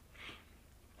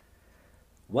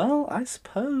 Well, I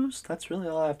suppose that's really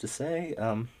all I have to say.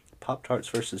 Pop-Tarts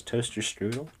versus Toaster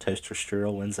Strudel. Toaster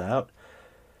Strudel wins out.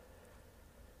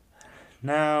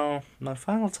 Now, my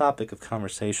final topic of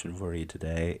conversation for you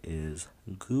today is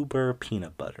Goober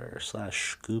peanut butter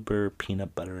 / Goober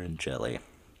peanut butter and jelly.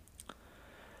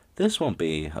 This won't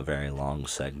be a very long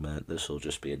segment. This will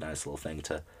just be a nice little thing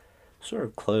to sort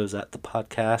of close out the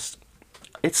podcast.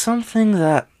 It's something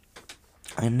that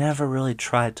I never really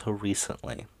tried till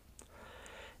recently.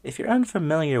 If you're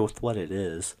unfamiliar with what it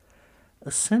is,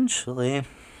 essentially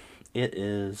it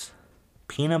is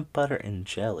peanut butter and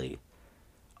jelly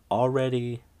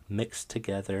already mixed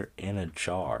together in a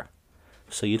jar.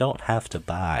 So you don't have to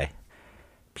buy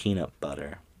peanut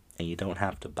butter and you don't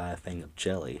have to buy a thing of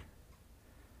jelly.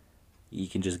 You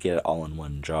can just get it all in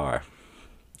one jar.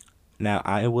 Now,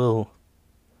 I will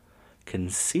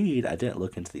concede I didn't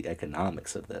look into the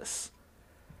economics of this.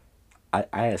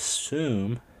 I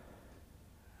assume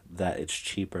that it's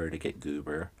cheaper to get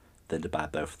Goober than to buy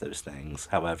both of those things.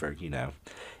 However,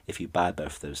 if you buy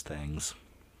both of those things,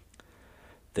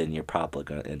 then you're probably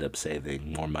going to end up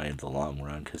saving more money in the long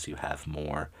run because you have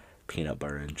more peanut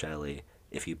butter and jelly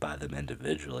if you buy them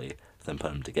individually than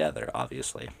put them together,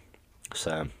 obviously.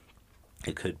 So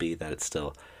it could be that it's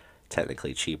still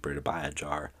technically cheaper to buy a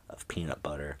jar of peanut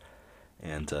butter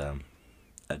and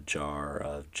a jar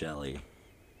of jelly.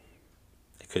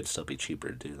 It could still be cheaper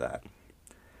to do that.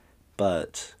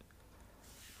 But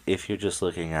if you're just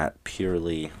looking at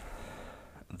purely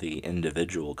the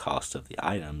individual cost of the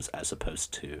items as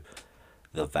opposed to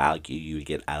the value you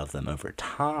get out of them over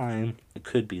time, it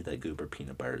could be that Goober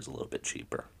peanut butter is a little bit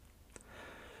cheaper.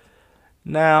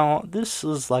 Now, this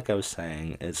is, like I was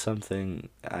saying, it's something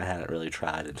I hadn't really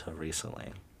tried until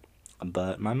recently.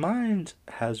 But my mind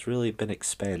has really been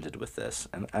expanded with this,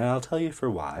 and I'll tell you for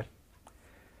why.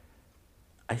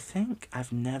 I think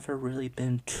I've never really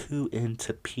been too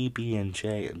into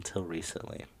PB&J until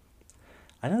recently.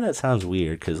 I know that sounds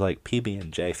weird because like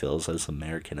PB&J feels as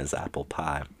American as apple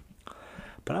pie.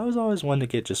 But I was always one to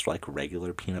get just like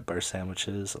regular peanut butter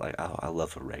sandwiches. Like I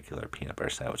love a regular peanut butter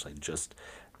sandwich, like just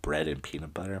bread and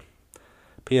peanut butter.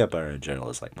 Peanut butter in general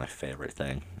is like my favorite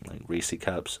thing. Like Reese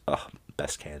cups, oh,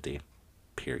 best candy,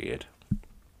 period.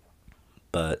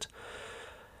 But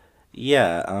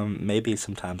yeah, maybe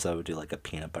sometimes I would do like a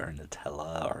peanut butter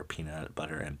Nutella or peanut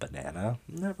butter and banana.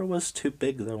 Never was too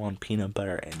big though on peanut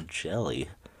butter and jelly.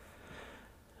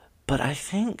 But I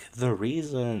think the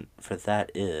reason for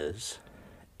that is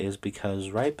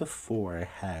because right before I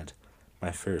had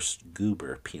my first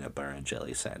Goober peanut butter and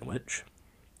jelly sandwich,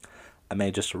 I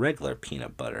made just a regular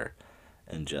peanut butter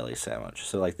and jelly sandwich.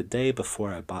 So like the day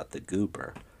before I bought the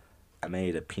Goober, I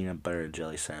made a peanut butter and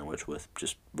jelly sandwich with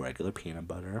just regular peanut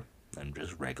butter and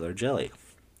just regular jelly.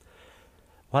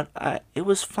 It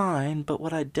was fine, but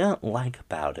what I didn't like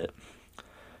about it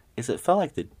is it felt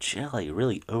like the jelly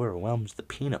really overwhelms the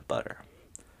peanut butter.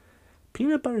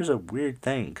 Peanut butter is a weird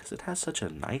thing because it has such a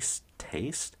nice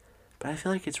taste, but I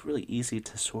feel like it's really easy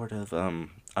to sort of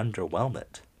underwhelm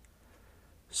it.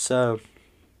 So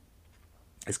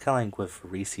it's kind of like with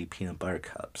Reese peanut butter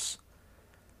cups.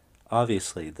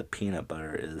 Obviously, the peanut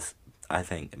butter is, I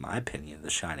think, in my opinion, the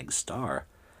shining star.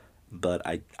 But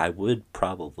I would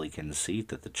probably concede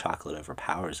that the chocolate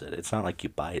overpowers it. It's not like you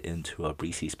bite into a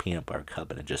Reese's peanut butter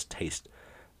cup and it just tastes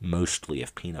mostly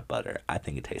of peanut butter. I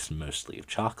think it tastes mostly of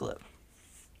chocolate.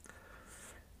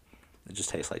 It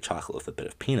just tastes like chocolate with a bit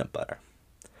of peanut butter.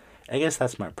 I guess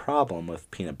that's my problem with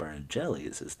peanut butter and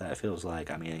jellies, is that it feels like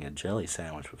I'm eating a jelly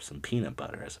sandwich with some peanut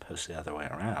butter as opposed to the other way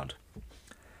around.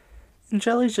 And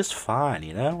jelly's just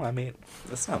fine, I mean,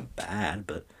 that's not bad,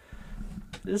 but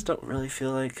I just don't really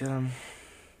feel like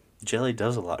jelly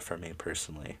does a lot for me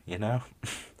personally,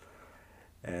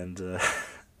 And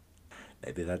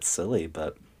maybe that's silly,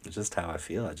 but it's just how I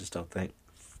feel. I just don't think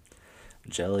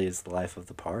jelly is the life of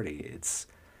the party. It's,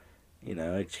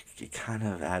 it kind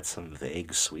of adds some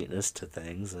vague sweetness to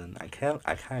things, and I kind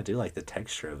of do like the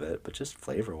texture of it, but just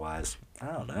flavor-wise, I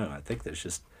don't know. I think there's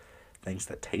just things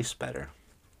that taste better.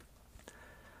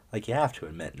 Like, you have to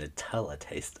admit, Nutella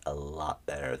tastes a lot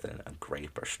better than a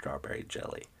grape or strawberry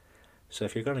jelly. So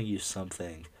if you're going to use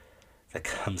something that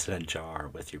comes in a jar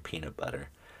with your peanut butter,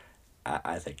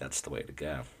 I think that's the way to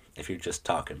go, if you're just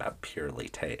talking about purely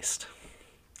taste.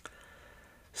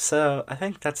 So I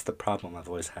think that's the problem I've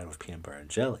always had with peanut butter and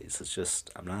jellies. It's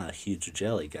just, I'm not a huge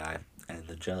jelly guy, and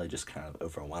the jelly just kind of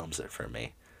overwhelms it for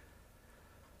me.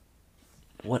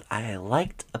 What I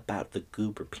liked about the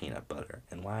Goober peanut butter,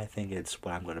 and why I think it's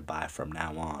what I'm going to buy from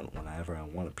now on whenever I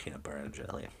want a peanut butter and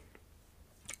jelly,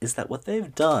 is that what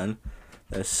they've done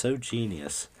that is so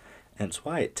genius, and it's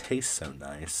why it tastes so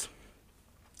nice,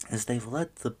 is they've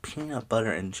let the peanut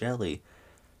butter and jelly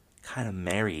kind of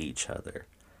marry each other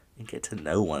and get to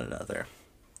know one another.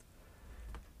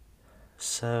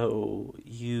 So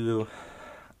you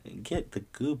get the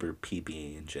Goober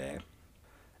PB&J,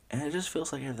 and it just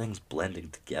feels like everything's blending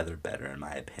together better, in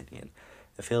my opinion.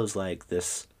 It feels like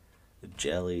this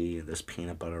jelly and this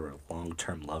peanut butter are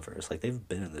long-term lovers. Like, they've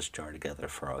been in this jar together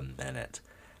for a minute.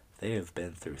 They have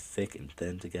been through thick and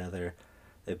thin together.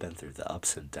 They've been through the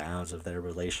ups and downs of their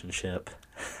relationship.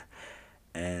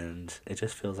 And it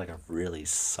just feels like a really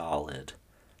solid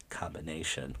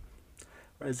combination.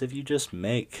 Whereas if you just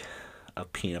make a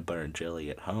peanut butter and jelly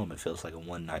at home, it feels like a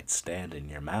one night stand in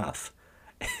your mouth.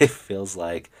 It feels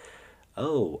like,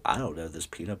 oh, I don't know this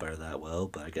peanut butter that well,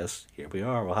 but I guess here we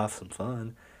are, we'll have some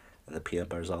fun. And the peanut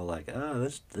butter's all like, oh,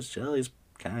 this jelly's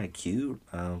kind of cute.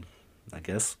 I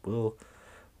guess we'll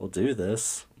do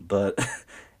this, but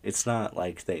it's not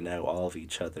like they know all of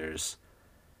each other's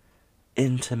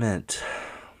intimate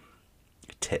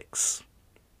ticks.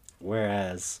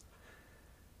 Whereas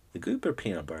the Goober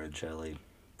peanut butter and jelly,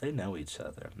 they know each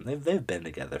other. They've been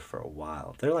together for a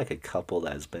while. They're like a couple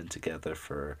that has been together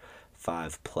for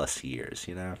 5+ years,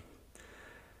 you know?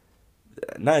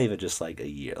 Not even just like a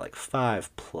year, like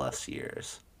 5+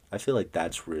 years. I feel like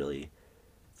that's really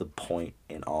the point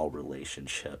in all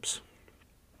relationships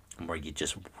where you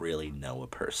just really know a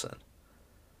person.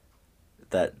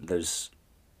 That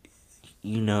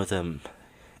you know them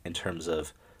in terms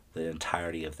of the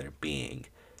entirety of their being.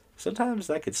 Sometimes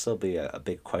that could still be a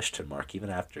big question mark even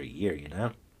after a year, you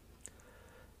know?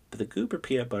 But the Goober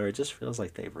peanut butter just feels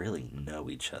like they really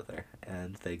know each other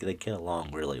and they get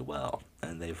along really well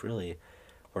and they've really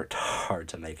worked hard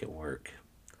to make it work.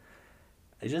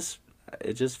 It just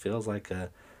it just feels like a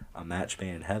match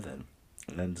made in heaven.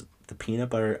 And the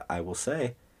peanut butter, I will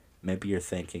say, maybe you're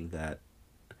thinking that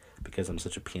because I'm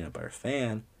such a peanut butter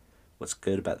fan, what's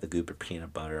good about the Goober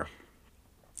peanut butter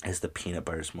is the peanut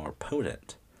butter is more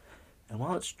potent. And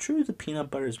while it's true the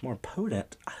peanut butter is more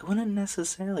potent, I wouldn't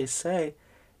necessarily say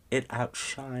it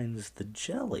outshines the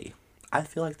jelly. I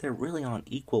feel like they're really on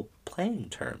equal playing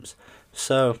terms.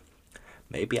 So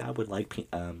maybe I would like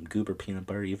Goober peanut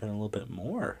butter even a little bit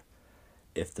more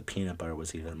if the peanut butter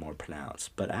was even more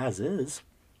pronounced. But as is,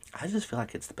 I just feel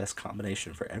like it's the best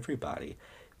combination for everybody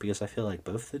because I feel like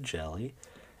both the jelly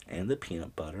and the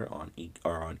peanut butter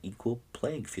are on equal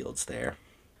playing fields there.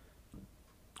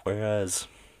 Whereas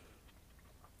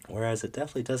it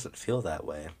definitely doesn't feel that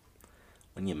way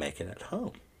when you make it at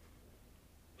home.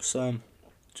 So,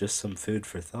 just some food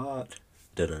for thought.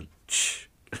 Didn't.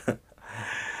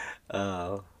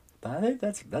 But I think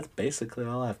that's basically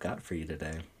all I've got for you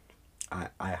today. I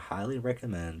highly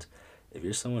recommend if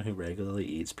you're someone who regularly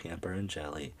eats peanut butter and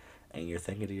jelly and you're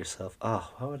thinking to yourself,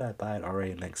 oh, why would I buy it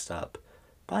already mixed up?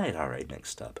 Buy it already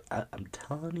mixed up. I'm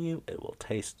telling you, it will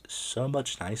taste so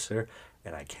much nicer,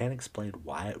 and I can't explain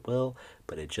why it will,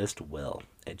 but it just will.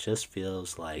 It just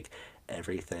feels like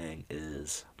everything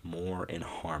is more in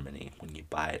harmony when you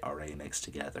buy it already mixed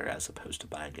together as opposed to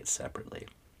buying it separately.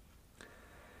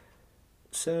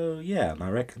 So, yeah, my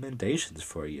recommendations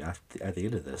for you at the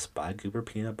end of this: buy Goober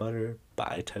peanut butter,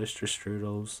 buy toaster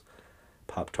strudels.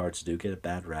 Pop Tarts do get a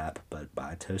bad rap, but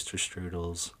buy toaster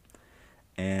strudels.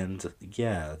 And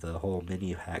yeah, the whole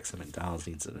menu hacks at McDonald's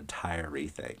needs an entire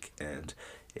rethink. And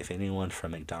if anyone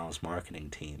from McDonald's marketing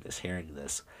team is hearing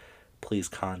this, please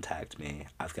contact me.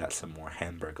 I've got some more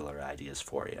Hamburglar ideas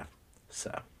for you.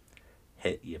 So,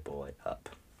 hit your boy up.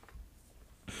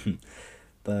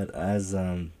 But as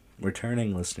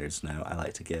returning listeners know, I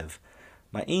like to give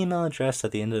my email address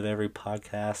at the end of every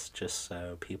podcast just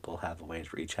so people have a way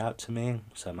to reach out to me.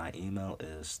 So my email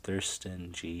is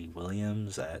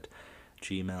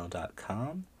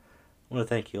thurstongwilliams@gmail.com. I want to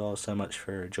thank you all so much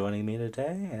for joining me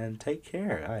today, and take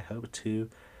care. I hope to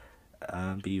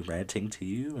be ranting to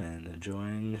you and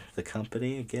enjoying the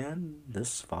company again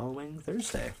this following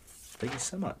Thursday. Thank you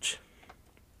so much.